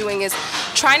of what I'm doing is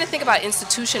trying to think about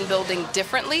institution building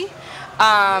differently.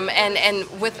 And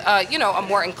with a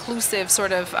more inclusive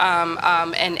sort of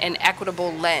and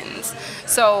equitable lens.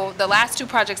 So the last two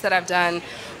projects that I've done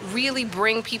really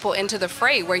bring people into the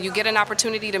fray where you get an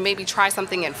opportunity to maybe try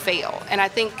something and fail. And I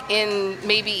think in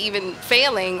maybe even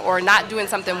failing or not doing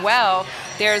something well,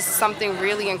 there's something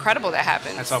really incredible that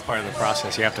happens. That's all part of the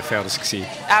process. You have to fail to succeed.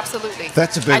 Absolutely.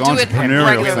 That's a big I do it entrepreneurial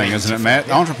regularly. thing, isn't it, Matt?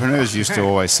 Entrepreneurs used to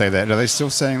always say that. Are they still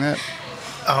saying that?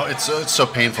 Oh, it's so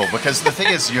painful because the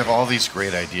thing is, you have all these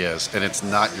great ideas, and it's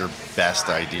not your best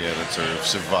idea that sort of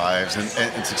survives and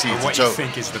succeeds. Or what so, you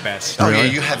think is the best. Oh, Really?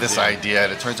 yeah, you had this idea,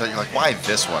 and it turns out you're like, why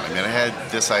this one? I mean, I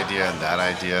had this idea and that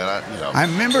idea, I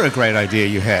remember a great idea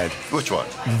you had. Which one?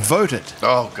 Vote it.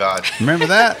 Oh, God. Remember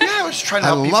that? Yeah, I was trying to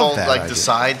I help love people that like idea.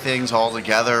 decide things all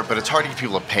together, but it's hard to get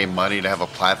people to pay money to have a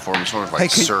platform, sort of like Hey,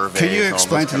 surveys. can you and all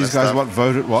explain this to kind these of guys stuff. what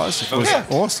Vote It was? It was Yeah.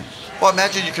 awesome. Well,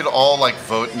 imagine you could all like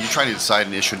vote, and you're trying to decide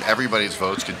an issue, and everybody's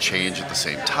votes could change at the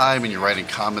same time, and you're writing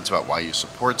comments about why you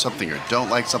support something or don't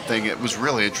like something. It was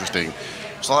really interesting.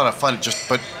 It was a lot of fun.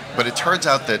 But it turns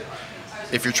out that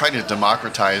if you're trying to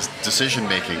democratize decision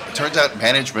making, it turns out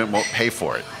management won't pay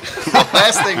for it. The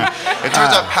last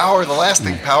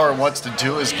thing power wants to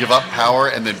do is give up power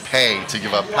and then pay to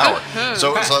give up power.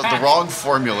 So it's the wrong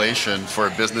formulation for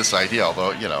a business idea.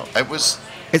 Although it was.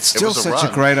 It's still was a such a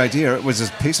run. great idea. It was a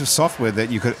piece of software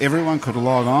that everyone could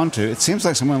log on to. It seems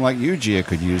like someone like you, Gia,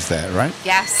 could use that, right?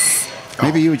 Yes.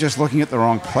 Maybe you were just looking at the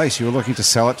wrong place. You were looking to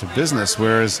sell it to business,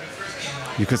 whereas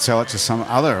you could sell it to some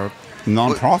other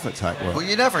non-profit type work. Well,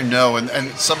 you never know. And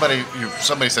somebody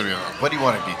said to me, what do you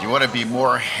want to be? Do you want to be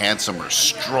more handsome or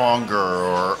stronger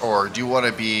or do you want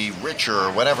to be richer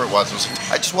or whatever it was?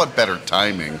 I just want better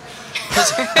timing.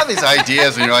 Because you have these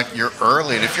ideas and you're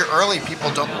early. And if you're early,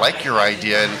 people don't like your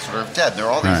idea and it's sort of dead. There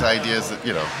are all these Right. ideas that,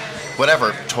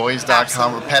 whatever,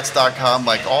 toys.com or pets.com,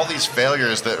 like all these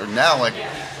failures that are now like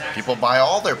people buy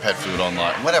all their pet food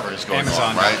online, whatever is going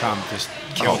on, right? Amazon.com just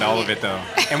killed all of it, though.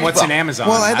 And what's in Amazon?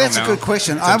 Well, I that's a don't know. good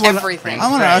question. It's I want everything. to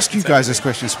Right. ask you guys this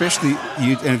question, especially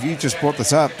you, and if you just brought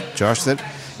this up, Josh, that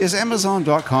is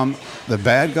Amazon.com the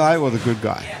bad guy or the good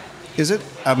guy? Is it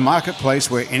a marketplace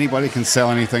where anybody can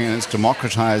sell anything and it's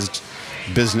democratized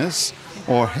business,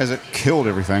 or has it killed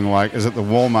everything? Like, is it the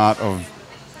Walmart of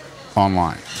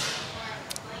online?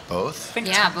 Both? I think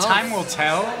Yeah, both. time will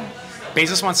tell.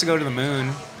 Bezos wants to go to the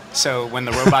moon, so when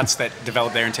the robots that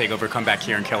develop there and take over come back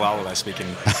here and kill all of us, we can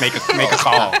make a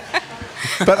call.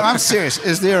 But I'm serious.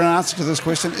 Is there an answer to this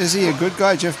question? Is he a good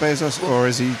guy, Jeff Bezos, or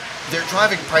is he? They're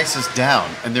driving prices down,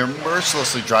 and they're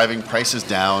mercilessly driving prices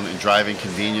down and driving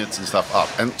convenience and stuff up.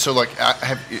 And so, like,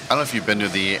 I don't know if you've been to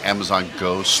the Amazon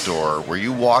Go store where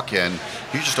you walk in,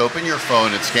 you just open your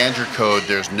phone, it scans your code,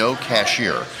 there's no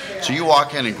cashier. So you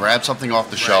walk in and grab something off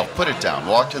the shelf, put it down,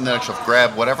 walk to the next shelf,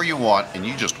 grab whatever you want, and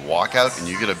you just walk out and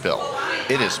you get a bill.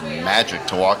 It is magic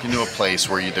to walk into a place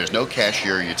where there's no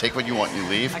cashier, you take what you want, you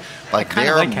leave. I kind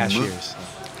of like cashiers.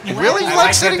 Really? You I like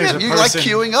that sitting there's there? a You like person-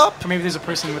 queuing up? Or maybe there's a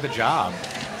person with a job,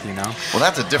 Well,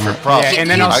 that's a different problem. Yeah, and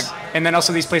then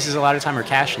also these places a lot of time are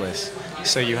cashless.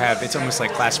 So it's almost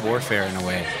like class warfare in a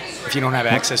way. If you don't have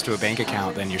access to a bank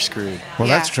account, then you're screwed. Well,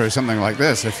 Yeah. that's true. Something like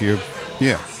this, if you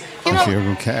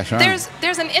cash.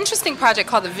 There's an interesting project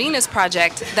called the Venus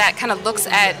Project that kind of looks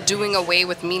at doing away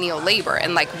with menial labor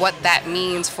and like what that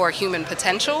means for human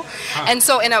potential. And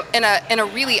so in a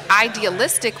really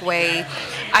idealistic way,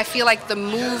 I feel like the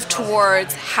move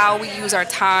towards how we use our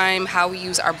time, how we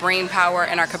use our brain power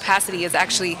and our capacity is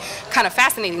actually kind of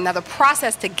fascinating. Now the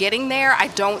process to getting there, I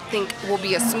don't think will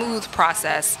be a smooth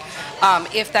process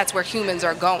if that's where humans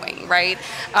are going, right?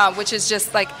 Which is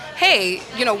just like, hey,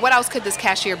 what else could this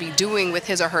cashier be doing with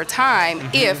his or her time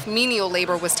if menial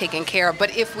labor was taken care of,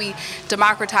 but if we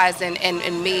democratized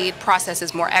and made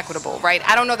processes more equitable, right?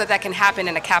 I don't know that can happen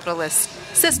in a capitalist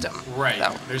system. Right.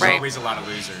 Though, There's right? always a lot of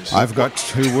losers. I've got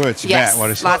 2 words. Yes, Matt, what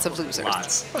is lots of losers.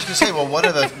 Lots. I was going to say, well, one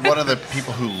of the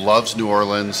people who loves New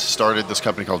Orleans started this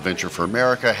company called Venture for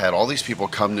America. Had all these people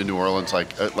come to New Orleans,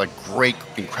 like great,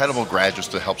 incredible graduates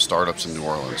to help startups in New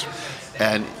Orleans,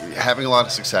 and having a lot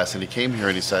of success. And he came here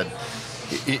and he said,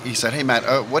 "Hey Matt,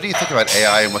 what do you think about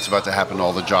AI and what's about to happen to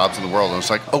all the jobs in the world?" And it's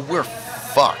like, "Oh, we're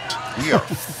fucked. We are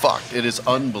fucked. It is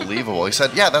unbelievable." He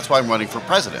said, "Yeah, that's why I'm running for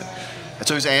president." And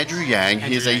so he's Andrew Yang.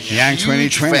 He is a huge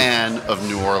 2020. fan of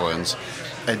New Orleans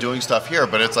and doing stuff here.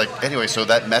 But it's like, anyway, so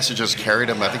that message has carried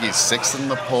him. I think he's 6th in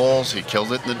the polls. He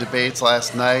killed it in the debates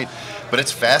last night. But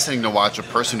it's fascinating to watch a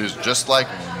person who's just like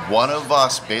one of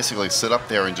us basically sit up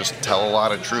there and just tell a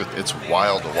lot of truth. It's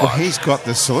wild to watch. Well, he's got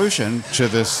the solution to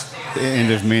this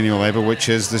end of menial labor, which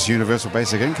is this universal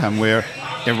basic income where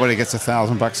everybody gets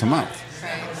 $1,000 a month.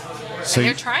 Right. So and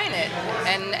you're trying it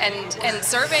and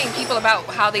surveying people about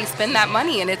how they spend that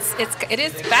money, and it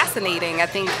is fascinating. I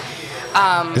think.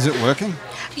 Is it working?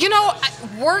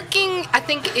 Working, I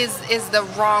think, is the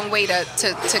wrong way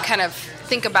to kind of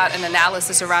think about an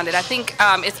analysis around it. I think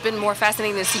it's been more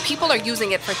fascinating to see people are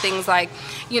using it for things like,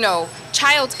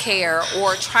 child care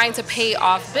or trying to pay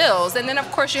off bills. And then,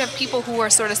 of course, you have people who are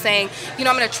sort of saying, I'm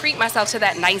going to treat myself to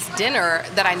that nice dinner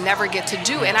that I never get to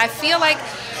do. And I feel like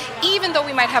even though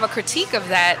we might have a critique of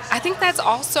that, I think that's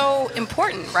also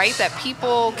important, right? That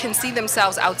people can see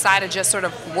themselves outside of just sort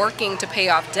of working to pay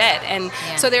off debt. And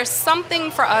so there's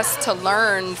something for us to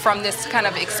learn from this kind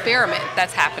of experiment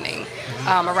that's happening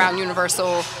around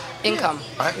universal income.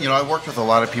 I worked with a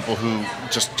lot of people who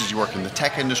did you work in the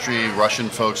tech industry, Russian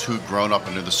folks who'd grown up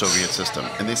under the Soviet system.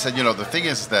 And they said, the thing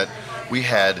is that we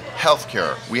had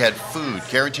healthcare, we had food,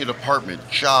 guaranteed apartment,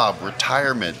 job,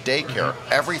 retirement, daycare,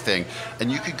 everything. And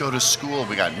you could go to school.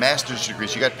 We got master's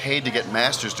degrees. You got paid to get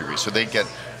master's degrees. So they'd get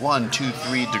 1, 2,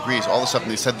 3 degrees, all this stuff.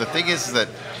 And they said the thing is that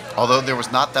although there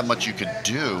was not that much you could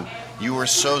do, you were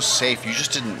so safe. You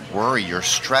just didn't worry. Your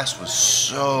stress was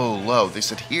so low. They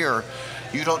said here,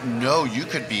 you don't know. You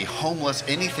could be homeless.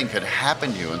 Anything could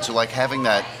happen to you. And so having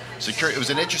that security, it was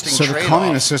an interesting trade-off. So the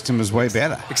communist system is way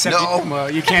better. Except No.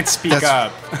 you can't speak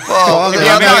up. Well, If you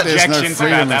yeah, have there's no objections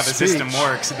freedom about how of the system speech.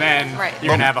 works, then Right. you're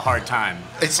going to have a hard time.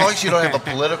 As long as you don't have a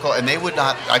political, and they would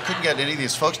not, I couldn't get any of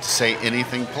these folks to say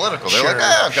anything political. They're Sure, like,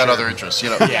 I've got sure. other interests,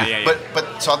 Yeah.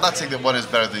 But so I'm not saying that one is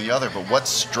better than the other, but what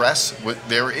stress,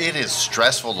 it is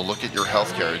stressful to look at your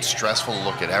healthcare. It's stressful to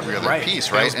look at every other Right.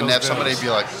 piece, right? Bills, And bills, have somebody bills. be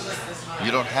like,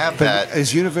 you don't have But that.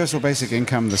 is universal basic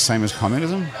income the same as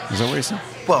communism? Is that what you're saying?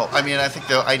 Well, I mean, I think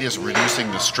the idea is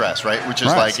reducing the stress, right? Which is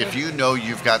Right. like if you know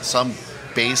you've got some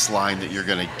baseline that you're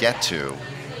going to get to,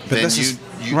 But then this is-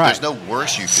 you right. there's no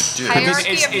worse you could do.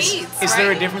 Hierarchy of needs, Is there a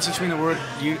right? difference between the word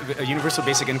universal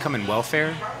basic income and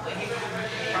welfare?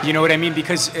 You know what I mean?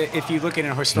 Because if you look at it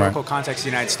in a historical Right. context, the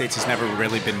United States has never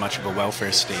really been much of a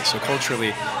welfare state. So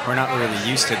culturally, we're not really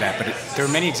used to that. But there are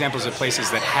many examples of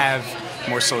places that have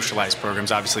more socialized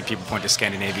programs. Obviously, people point to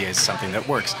Scandinavia as something that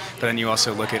works. But then you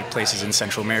also look at places in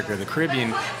Central America or the Caribbean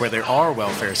where there are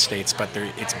welfare states, but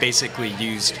it's basically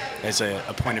used as a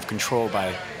point of control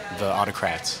by the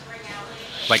autocrats.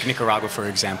 Like Nicaragua, for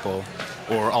example,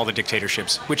 or all the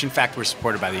dictatorships, which in fact were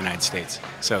supported by the United States.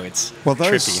 So it's Well,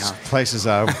 those trippy, huh? places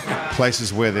are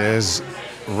places where there's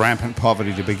rampant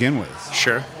poverty to begin with.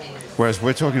 Sure. Whereas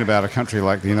we're talking about a country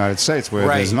like the United States where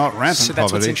Right. there's not rampant So that's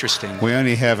what's poverty. interesting. We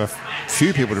only have a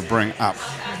few people to bring up.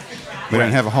 We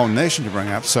don't have a whole nation to bring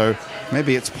up. So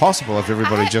maybe it's possible if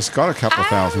everybody just got a couple I don't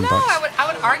thousand know. bucks. I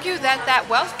would argue that that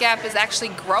wealth gap is actually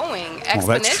growing Well,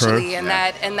 that's true. exponentially,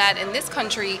 and that in this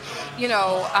country,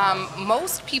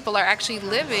 most people are actually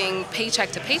living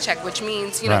paycheck to paycheck, which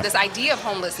means Right. this idea of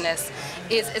homelessness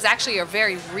is actually a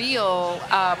very real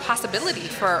possibility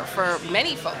for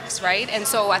many folks, right? And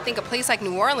so I think a place like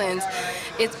New Orleans,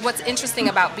 what's interesting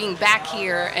about being back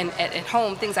here and at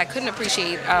home, things I couldn't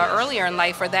appreciate earlier in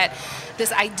life, are that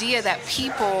this idea that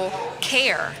people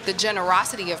care, the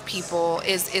generosity of people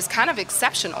is kind of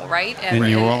exceptional, right? In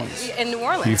New Orleans. In New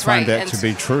Orleans, You find right? that to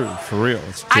be true, for real.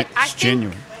 It's I it's think,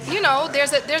 genuine.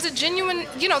 there's a genuine,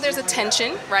 there's a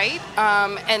tension, right?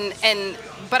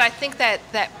 But I think that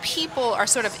people are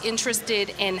sort of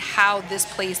interested in how this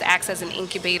place acts as an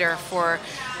incubator for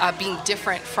being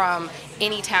different from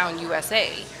any town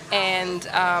USA. And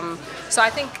so I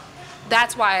think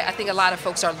that's why I think a lot of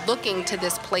folks are looking to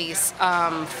this place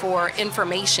for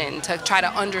information to try to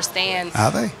understand. Are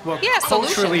they? Well, Yeah,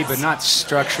 culturally, solutions. but not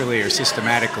structurally or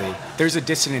systematically. There's a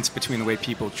dissonance between the way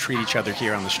people treat each other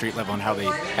here on the street level and how they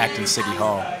act in City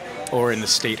Hall or in the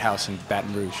State House in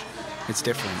Baton Rouge. It's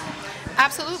different.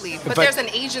 Absolutely, but But- there's an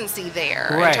agency there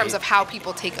in Right. terms of how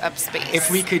people take up space. If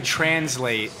we could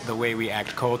translate the way we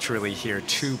act culturally here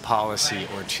to policy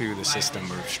or to the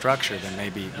system or structure, then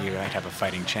maybe we might have a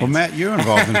fighting chance. Well, Matt, you're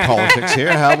involved in politics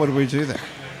here. How would we do that?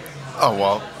 Oh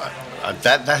well,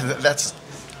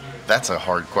 that's a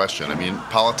hard question. I mean,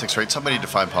 politics, right? Somebody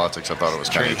defined politics. I thought it was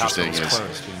kind of Trade hospital interesting.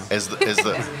 was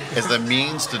closed, Is the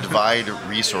means to divide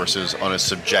resources on a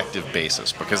subjective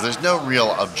basis, because there's no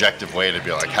real objective way to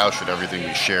be like, how should everything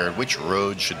be shared? Which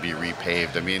roads should be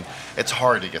repaved? I mean, it's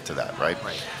hard to get to that, right?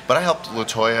 But I helped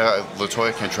Latoya.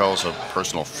 Latoya Cantrell is a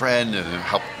personal friend, and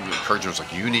helped encourage her. Was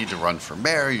like, you need to run for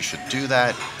mayor. You should do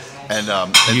that. And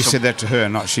You so- said that to her,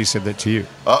 not she said that to you.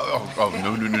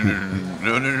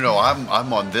 No.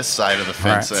 I'm on this side of the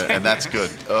fence, Right. and that's good.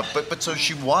 But so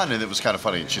she won, and it was kind of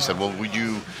funny. She said, "Well, would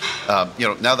you,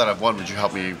 now that I've won, would you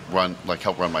help me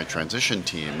help run my transition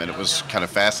team?" And it was kind of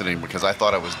fascinating because I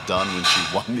thought I was done when she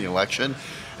won the election,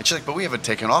 and she's like, "But we haven't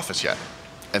taken office yet."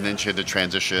 And then she had to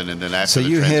transition, and then after So the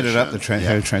you transition, headed up the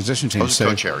her transition team. I was so,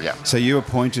 co-chair, yeah. So you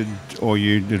appointed or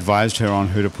you advised her on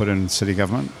who to put in city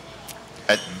government?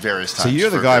 At various times. So you're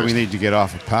the for guy we various- need to get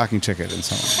off a parking ticket and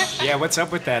so on. Yeah, what's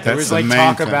up with that? There That's was the like main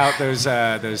talk thing. about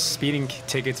those speeding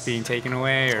tickets being taken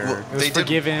away, or Well, it was they did-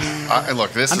 forgiven.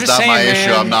 Look, this I'm is just not my saying,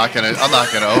 issue. man. I'm not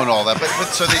gonna own all that. But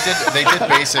so they did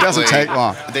basically. Doesn't take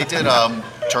long. They did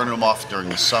turn them off during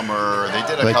the summer. They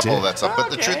did a They couple did? of that stuff. But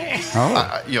the Okay. truth,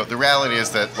 Oh. the reality is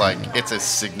that it's a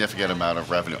significant amount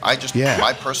of revenue. Yeah,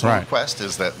 My personal right. request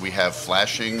is that we have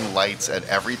flashing lights at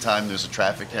every time there's a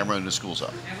traffic camera in the school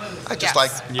zone. I just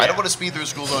Yes. I don't want to speed through a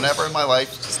school zone ever in my life.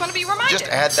 just want to be reminded. Just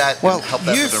add that Well, and help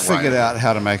that you've with the figured Ryan. out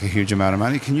how to make a huge amount of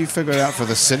money. Can you figure out for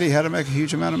the city how to make a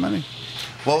huge amount of money?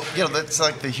 Well, that's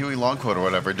like the Huey Long quote or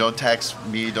whatever. Don't tax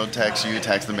me, don't tax you,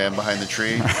 tax the man behind the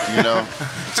tree.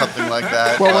 Something like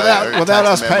that. Well, Or without tax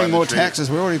us the man paying behind the more tree. taxes,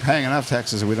 we're already paying enough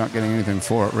taxes and we're not getting anything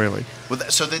for it, really.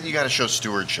 So then you got to show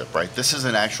stewardship, right? This is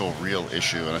an actual real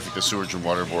issue, and I think the Sewage and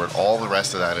Water Board, all the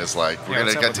rest of that is like, we're Yeah, going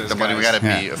what's to up take with the those money, we guys? got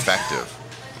to be Yeah. effective.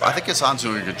 I think Hassan's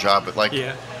doing a good job, but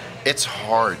Yeah. it's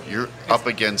hard. You're up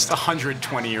against. It's a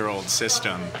 120-year-old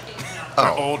system, Oh. or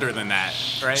older than that,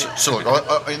 right? So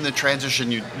look, in the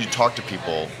transition, you talk to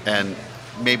people, and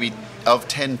maybe of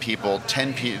 10 people,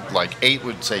 8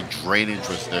 would say drainage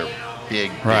was their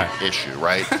big Right. issue,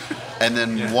 right? And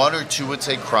then 1 or 2 would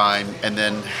say crime, and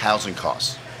then housing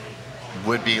costs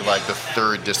would be like the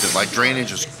third distant. Like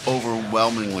drainage is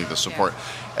overwhelmingly the support.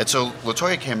 And so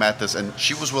Latoya came at this, and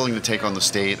she was willing to take on the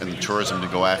state and the tourism to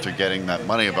go after getting that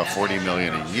money, about $40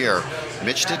 million a year.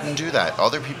 Mitch didn't do that.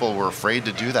 Other people were afraid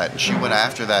to do that, and she went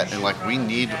after that. And we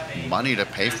need money to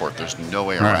pay for it. There's no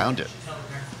way Right. around it.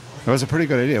 It was a pretty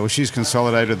good idea. Well, she's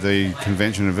consolidated the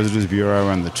Convention and Visitors Bureau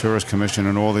and the Tourist Commission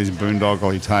and all these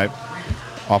boondoggle type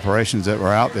operations that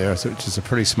were out there, which is a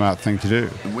pretty smart thing to do.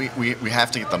 We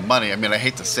have to get the money. I mean, I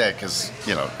hate to say it because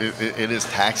it is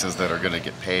taxes that are going to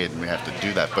get paid, and we have to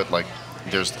do that. But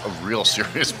there's a real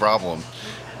serious problem.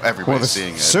 Everybody's Well, the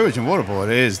seeing it. Sewage and Water Board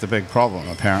is the big problem,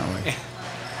 apparently.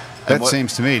 That what-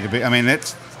 seems to me to be. I mean, I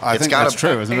It's think gotta- that's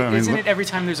true, isn't it? I mean, Isn't it every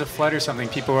time there's a flood or something,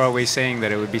 people are always saying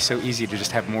that it would be so easy to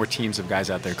just have more teams of guys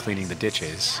out there cleaning the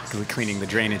ditches, cleaning the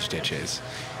drainage ditches.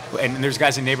 And there's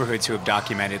guys in neighborhoods who have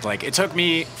documented, it took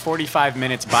me 45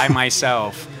 minutes by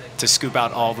myself to scoop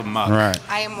out all the muck. right.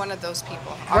 I am one of those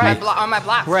people Right. on my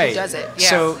block Right. who does it. Yeah.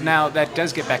 So now that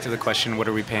does get back to the question, what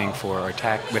are we paying for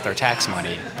with our tax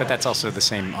money? But that's also the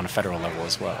same on a federal level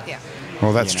as well. yeah.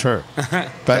 Well, that's you true.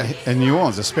 But in New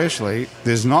Orleans, especially,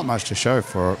 there's not much to show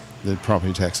for the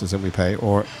property taxes that we pay,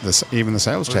 or even the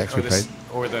sales tax we pay.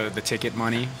 Or the ticket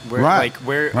money. Where, Right. Like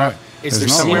where Right. is There's there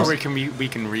not somewhere much. where we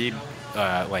can read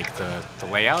like the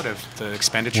layout of the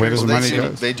expenditures? Where does the money go?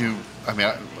 They do. I mean,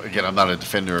 again, I'm not a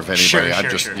defender of anybody. Sure, I'm sure,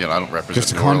 just, sure. I don't represent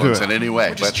Just a New Orleans conduit. in any way.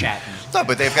 We're just But chatting. no,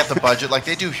 but they've got the budget. Like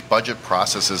they do budget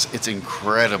processes. It's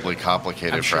incredibly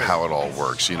complicated I'm for sure. how it all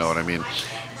works. You know what I mean?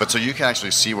 But so you can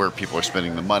actually see where people are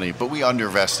spending the money. But we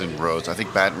underinvest in roads. I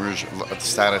think Baton Rouge, the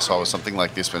stat I saw was something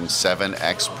like they spend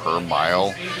 7x per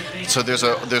mile. So there's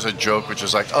a joke which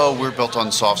is like, oh, we're built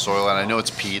on soft soil, and I know it's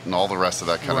peat and all the rest of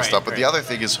that kind of Right, stuff. But the right. other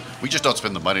thing is we just don't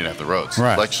spend the money to have the roads.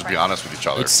 Right. Let's just be honest with each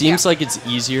other. It seems like it's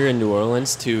easier in New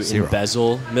Orleans to Zero.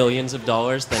 embezzle millions of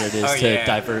dollars than it is Oh, to yeah.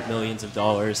 divert millions of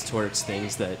dollars towards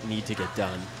things that need to get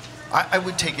done. I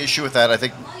would take issue with that. I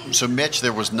think so. Mitch,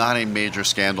 there was not a major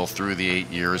scandal through the 8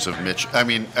 years of Mitch. I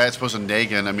mean, I suppose in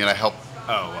Nagin, I mean, I help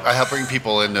bring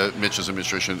people into Mitch's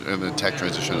administration and the tech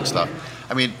transition and stuff.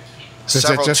 I mean, Does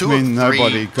that just mean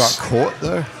nobody got caught,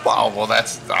 though? Well,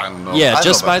 that's I don't know. I Yeah, don't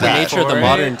just know by about the that. nature of the For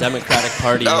modern it. Democratic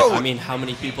Party, No. I mean, how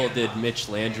many people did Mitch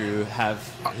Landrieu have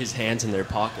his hands in their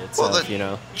pockets Well, of, the you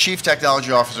know? chief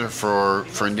technology officer for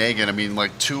Nagin, I mean,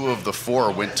 like 2 of the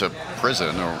 4 went to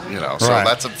prison, or so Right.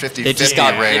 that's a 50-50 They just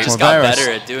got, raise. they just Well, got they were-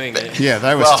 better at doing it. Yeah,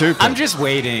 they were Well, stupid. I'm just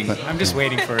waiting. I'm just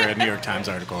waiting for a New York Times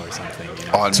article or something.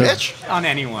 You know? On So- Mitch? On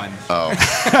anyone.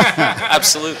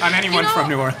 Absolutely. On anyone You know, from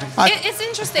New Orleans. It's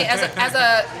interesting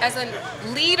as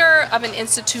a leader of an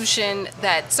institution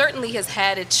that certainly has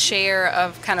had its share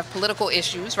of kind of political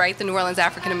issues, right? The New Orleans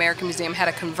African American Museum had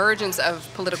a convergence of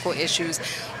political issues.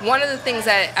 One of the things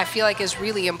that I feel like is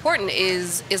really important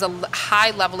is a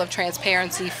high level of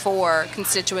transparency for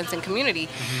constituents and community,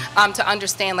 to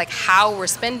understand like how we're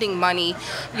spending money.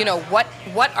 You know, what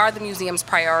are the museum's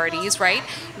priorities, right?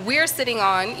 We're sitting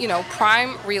on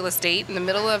prime real estate in the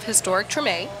middle of historic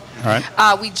Treme.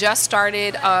 Right. We just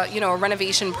started, a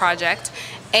renovation project,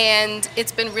 and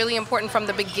it's been really important from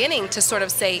the beginning to sort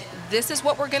of say, this is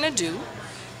what we're going to do,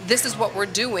 this is what we're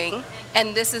doing,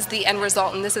 and this is the end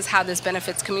result, and this is how this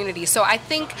benefits community. So I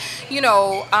think,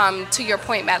 to your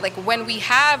point, Matt, like when we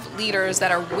have leaders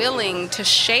that are willing to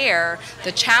share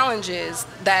the challenges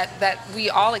that we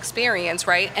all experience,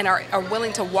 right, and are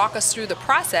willing to walk us through the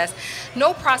process,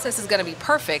 no process is going to be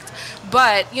perfect,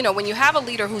 but, when you have a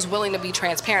leader who's willing to be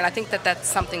transparent, I think that that's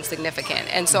something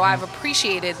significant. And so I've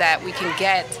appreciated that we can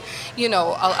get,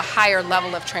 a higher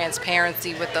level of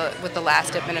transparency with the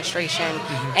last administration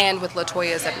and with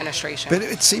LaToya's administration. But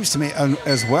it seems to me,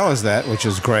 as well as that, which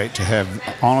is great to have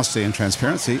honesty and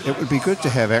transparency, it would be good to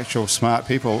have actual smart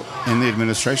people in the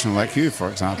administration, like you, for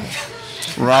example.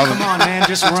 Rather Come on, man,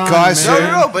 just run. guys,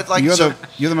 man. No, but like you're so-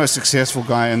 the most successful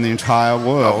guy in the entire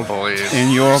world please. in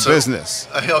your So- business.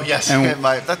 Oh yes, And-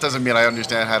 that doesn't mean I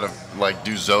understand how to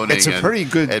do zoning It's a pretty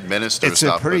and good administer It's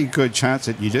stuff. a pretty but- good chance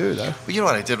that you do, though. But you know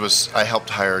what I did was I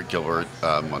helped hire Gilbert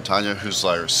Montagna, who's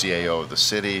our CAO of the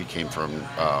city. He came from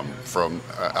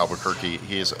Albuquerque.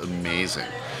 He is amazing.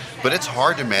 But it's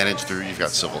hard to manage through. You've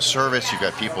got civil service. You've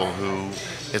got people who.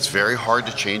 It's very hard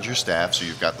to change your staff. So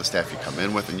you've got the staff you come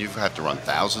in with, and you have to run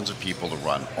thousands of people to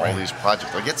run all these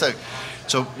projects. Like it's a.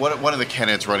 So one of the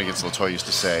candidates running against LaToya used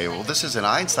to say, "Well, this is an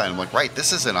Einstein." I'm like, right,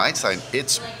 this is an Einstein.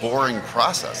 It's boring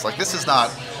process. Like this is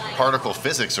not particle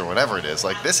physics or whatever it is.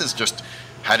 Like this is just.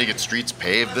 How do you get streets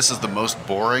paved? This is the most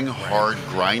boring, hard,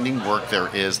 grinding work there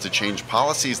is to change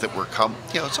policies that were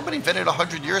somebody invented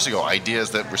 100 years ago,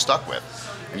 ideas that we're stuck with.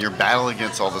 And you're battling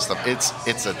against all this stuff.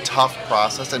 It's a tough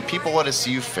process, and people want to see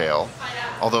you fail.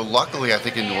 Although luckily, I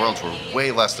think in New Orleans we're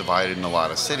way less divided in a lot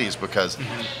of cities because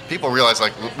people realize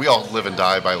like we all live and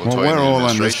die by LaToya. Well, we're and the all in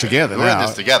this administration. together We're now. in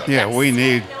this together. Yeah, we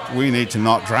need to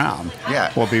not drown.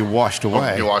 Yeah. Or be washed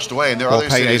away. Or be washed away. And there are Or other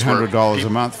pay cities where $800 a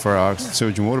people- month for our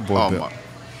sewage and water board bill.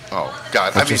 Oh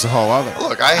God! Which is a whole other.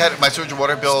 Look, I had my sewage and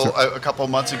water bill a couple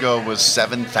of months ago was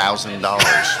 $7,000.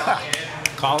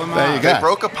 Call them There out. you go. They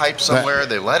broke a pipe somewhere.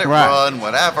 They let it Right. run,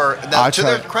 whatever. Now, I to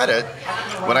their tried- credit,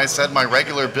 when I said my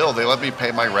regular bill, they let me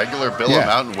pay my regular bill Yeah.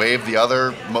 amount and waive the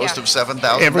other most Yeah. of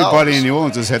 $7,000. Everybody in New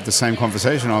Orleans has had the same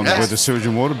conversation Yes. with the sewage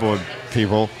and water board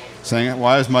people saying,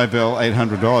 why is my bill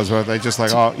 $800? Well, they just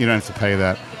like, oh, you don't have to pay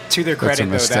that. To their That's a credit,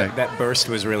 though, mistake. that burst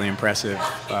was really impressive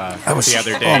was- the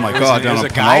other day. oh my It was- God, it down was on a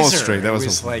Pomona geyser. Street, that It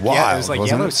was like wild, it was like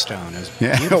wasn't it? Yellowstone. It was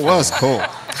Yeah, beautiful. it was cool.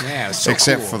 Yeah, it was so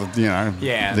Except cool. for the, Yeah, the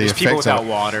there's effects people of without it.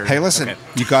 water. Hey, listen, Okay.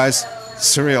 you guys,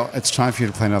 Cyril, it's time for you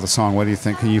to play another song. What do you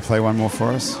think? Can you play one more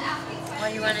for us? What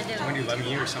do you want to do? Want to do Let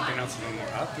Me or something else a little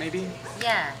more up, maybe?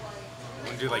 Yeah.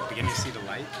 Want to do like Beginning to See the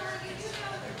Light?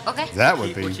 Okay. That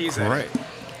would What be key is that? great.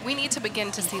 We need to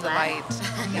begin to see the light.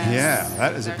 Yeah,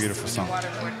 that is a beautiful There's song. water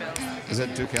board bill. Is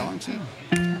that Duke Ellington?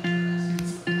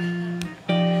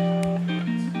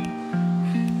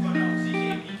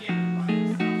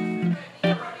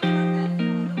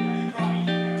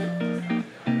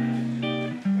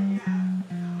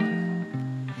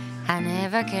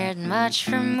 never cared much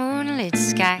for moonlit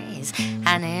skies.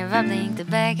 I never blinked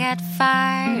back at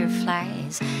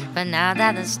fireflies. But now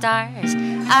that the stars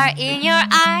are in your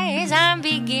eyes, I'm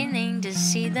beginning to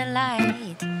see the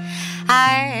light.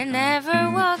 I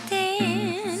never walked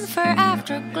in for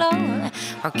afterglow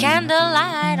or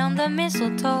candlelight on the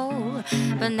mistletoe.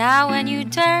 But now when you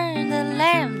turn the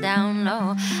lamp down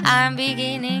low, I'm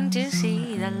beginning to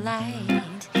see the light.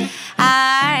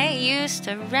 I used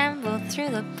to ramble through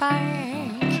the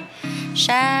park,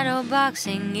 shadow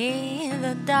boxing in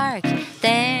the dark.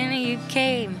 Then you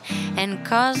came and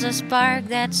caused a spark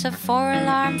that's a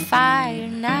 4-alarm fire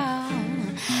now.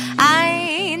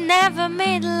 I never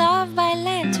made love by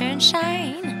lantern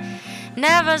shine,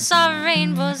 never saw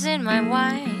rainbows in my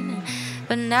wine.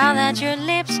 But now that your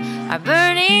lips are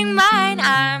burning mine,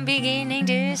 I'm beginning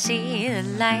to see the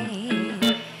light.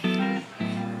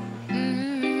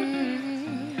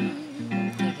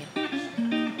 Take it.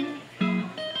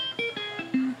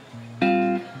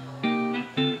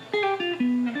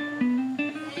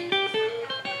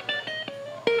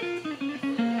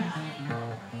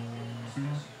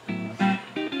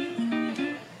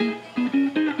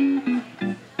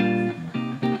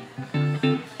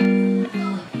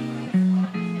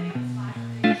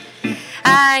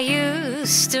 I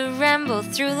used to ramble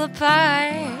through the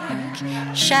park,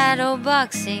 shadow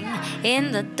boxing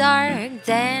in the dark.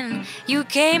 Then you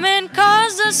came and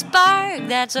caused a spark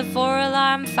that's a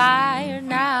 4-alarm fire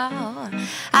now.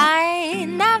 I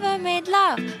never made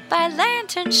love by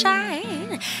lantern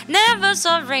shine, never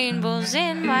saw rainbows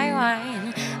in my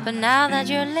wine. But now that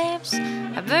your lips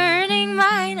are burning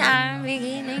mine, I'm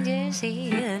beginning to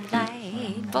see the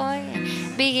light, boy.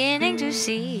 Beginning to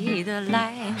see the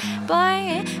light,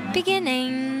 boy.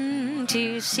 Beginning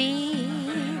to see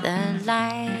the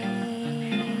light.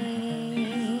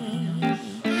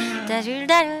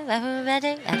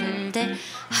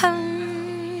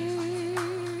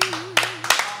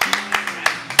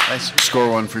 Nice. Score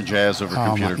one for jazz over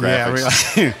computer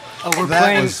graphics. Yeah, really.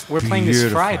 We're playing this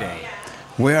beautiful. Friday.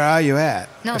 Where are you at?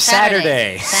 No,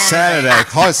 Saturday. Saturday,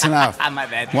 close enough. My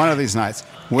bad. One of these nights.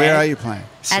 Where are you playing?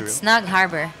 At Snug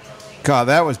Harbor. God,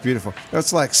 that was beautiful.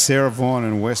 It's like Sarah Vaughan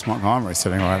and West Montgomery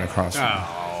sitting right across from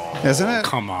me. Isn't it?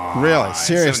 Come on. Really, It's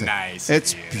so seriously. nice,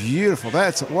 It's dude. beautiful.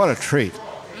 What a treat.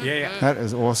 Yeah. That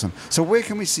is awesome. So where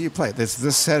can we see you play? This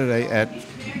Saturday at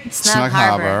Snug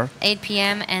Harbor, 8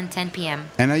 p.m. and 10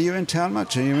 p.m. And are you in town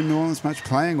much? Are you in New Orleans much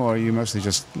playing, or are you mostly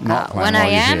just not playing When while I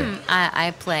you're am, here?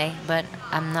 I play, but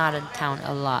I'm not in town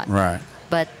a lot. Right.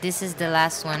 But this is the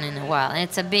last one in a while, and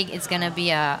it's gonna be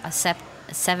a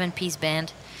 7-piece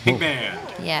band. Big band.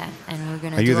 Yeah, and we're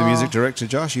gonna. Are you do the all- music director,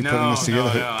 Josh? You putting this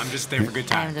together? No, I'm just there for good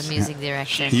I'm times. the music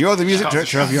director. You're the music Calls the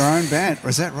director of shots. your own band.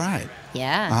 Is that right?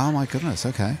 Yeah. Oh my goodness.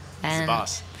 Okay. and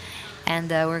Boss. and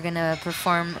we're gonna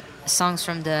perform songs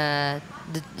from the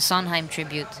Sondheim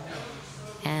tribute.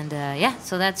 And yeah,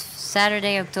 so that's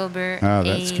Saturday, October. Oh,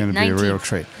 that's going to be a real 19th.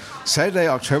 treat. Saturday,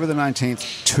 October the 19th,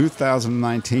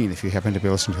 2019, if you happen to be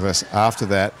listening to this after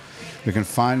that. We can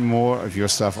find more of your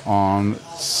stuff on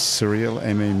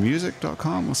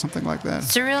CyrilMaMusic.com or something like that.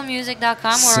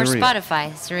 CyrilMusic.com or Cyril.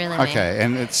 Spotify. Cyril and Okay,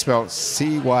 and it's spelled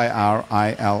Cyrille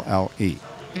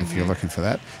if you're looking for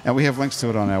that. And we have links to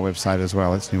it on our website as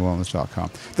well. It's neworleans.com.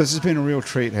 This has been a real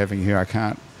treat having you here. I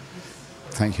can't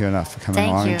thank you enough for coming Thank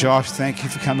along. you. And Josh, thank you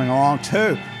for coming along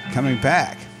too, coming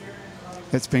back.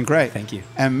 It's been great. Thank you.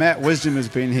 And Matt Wisdom has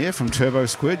been here from Turbo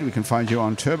Squid. We can find you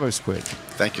on Turbo Squid.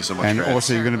 Thank you so much. And for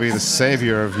also, you're going to be the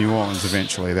savior of New Orleans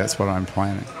eventually. That's what I'm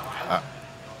planning.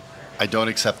 I don't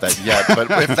accept that yet, but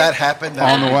if that happened,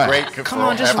 that On would the be way. great Come for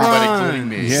on, just everybody, run. including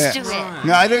me. Yeah. Just do it.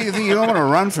 No, I don't. You don't want to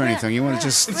run for anything. You want to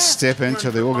just step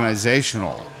into the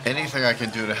organizational. Anything I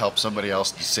can do to help somebody else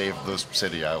to save this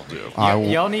city, I'll do.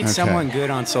 Y'all need okay. someone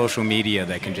good on social media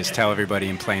that can just tell everybody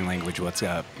in plain language what's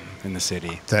up in the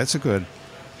city. That's a good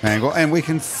angle. And we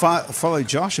can follow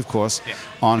Josh, of course,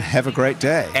 on Have a Great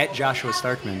Day. At Joshua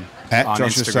Starkman At on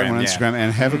Joshua Instagram. Starkman on yeah. Instagram.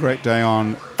 And Have a Great Day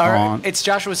on It's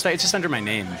Joshua Stark. It's just under my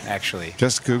name, actually.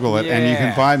 just Google it. And you can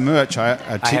Yeah. buy merch. I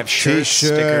have shirts,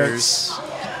 T-shirts. stickers,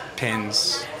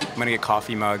 pins. I'm gonna get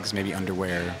coffee mugs, maybe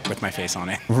underwear with my face on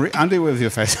it. Underwear with your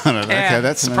face on it. Yeah, Okay,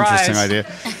 that's surprise. an interesting idea.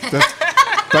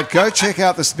 But go check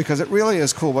out this because it really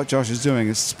is cool what Josh is doing.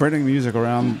 It's spreading music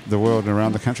around the world and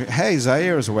around the country. Hey,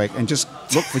 Zaire is awake. And just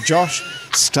look for Josh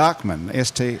Starkman,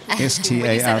 Starkman.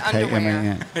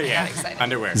 Yeah,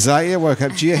 underwear. Zaire woke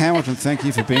up. Gia Hamilton, thank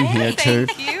you for being here too.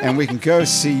 Thank you. And we can go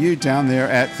see you down there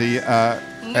at the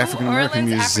African American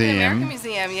New Orleans Museum. African American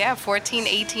Museum. am,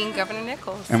 1418 Governor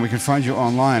Nichols. And we can find you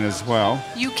online as well.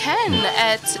 You can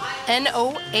at noaam.org.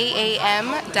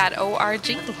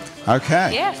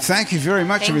 Okay. Yeah. Thank you very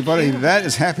much, Thank everybody. you. That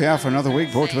is Happy Hour for another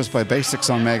week, brought to us by Basics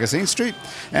on Magazine Street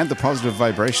and the Positive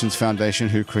Vibrations Foundation,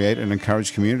 who create and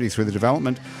encourage community through the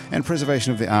development and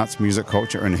preservation of the arts, music,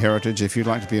 culture, and heritage. If you'd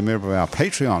like to be a member of our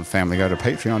Patreon family, go to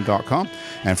patreon.com,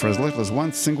 and for as little as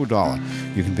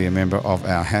 $1, you can be a member of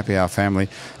our Happy Hour family.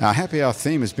 Our Happy Hour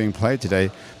theme is being played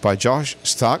today by Josh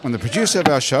Starkman. The producer of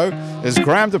our show is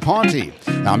Graham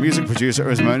DePonte. Our music producer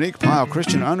is Monique Pyle.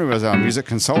 Christian Unruh is our music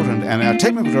consultant, and our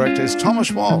technical director is Thomas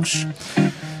Walsh.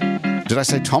 Did I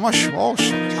say Thomas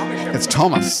Walsh? It's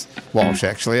Thomas Walsh,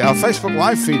 actually. Our Facebook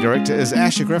Live feed director is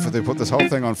Asher Griffith, who put this whole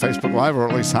thing on Facebook Live, or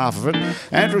at least half of it.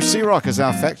 Andrew Searock is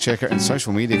our fact checker and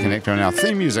social media connector, and our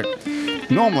theme music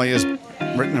normally is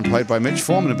written and played by Mitch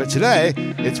Foreman, but today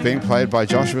it's being played by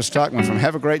Joshua Starkman from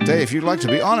Have a Great Day. If you'd like to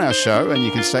be on our show and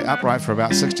you can stay upright for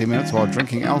about 60 minutes while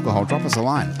drinking alcohol, drop us a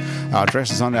line. Our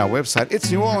address is on our website,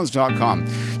 itsneworleans.com.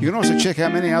 You can also check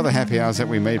out many other happy hours that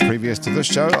we made previous to this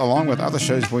show, along with other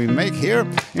shows we make here,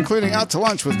 including Out to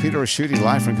Lunch with Peter Aschuti,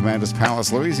 live from Commander's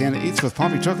Palace, Louisiana Eats with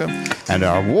Poppy Tooker, and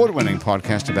our award-winning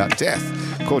podcast about death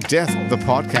called Death the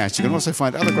Podcast. You can also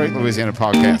find other great Louisiana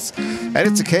podcasts at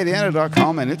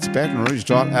itsacadiana.com and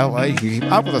itsbatonrouge.la. You can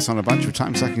keep up with us on a bunch of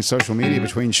time-sucking social media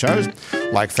between shows,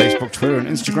 like Facebook, Twitter, and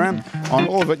Instagram. On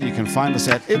all of it, you can find us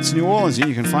at It's New Orleans, and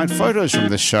you can find photos from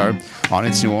this show on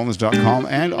itsneworleans.com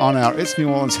and on our It's New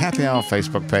Orleans Happy Hour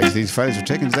Facebook page. These photos were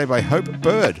taken today by Hope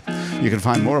Bird. You can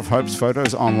find more of Hope's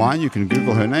photos online. You can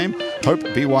Google her name, Hope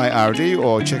BYRD,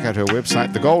 or check out her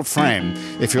website, The Gold Frame.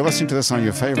 If you're listening to this on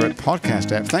your favorite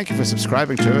podcast app, thank you for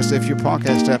subscribing to us. If your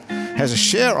podcast app has a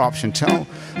share option, tell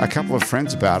a couple of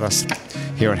friends about us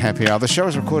here at Happy Hour. The show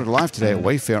is recorded live today at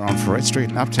Wayfair on Ferret Street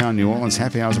in Uptown New Orleans.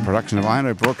 Happy Hour is a production of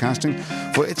INO Broadcasting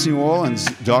for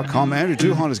itsneworleans.com. Andrew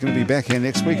Duhon is going to be back here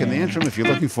next week. In the interim, if you're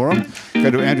looking for him, go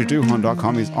to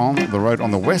andrewduhon.com. He's on the road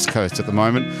on the West Coast at the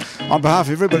moment. On behalf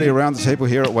of everybody around the table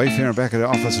here at Wayfair and back at our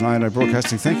office in INO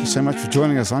Broadcasting, thank you so much for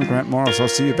joining us. I'm Grant Morris. I'll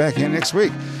see you back here next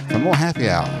week for more Happy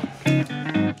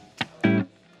Hour.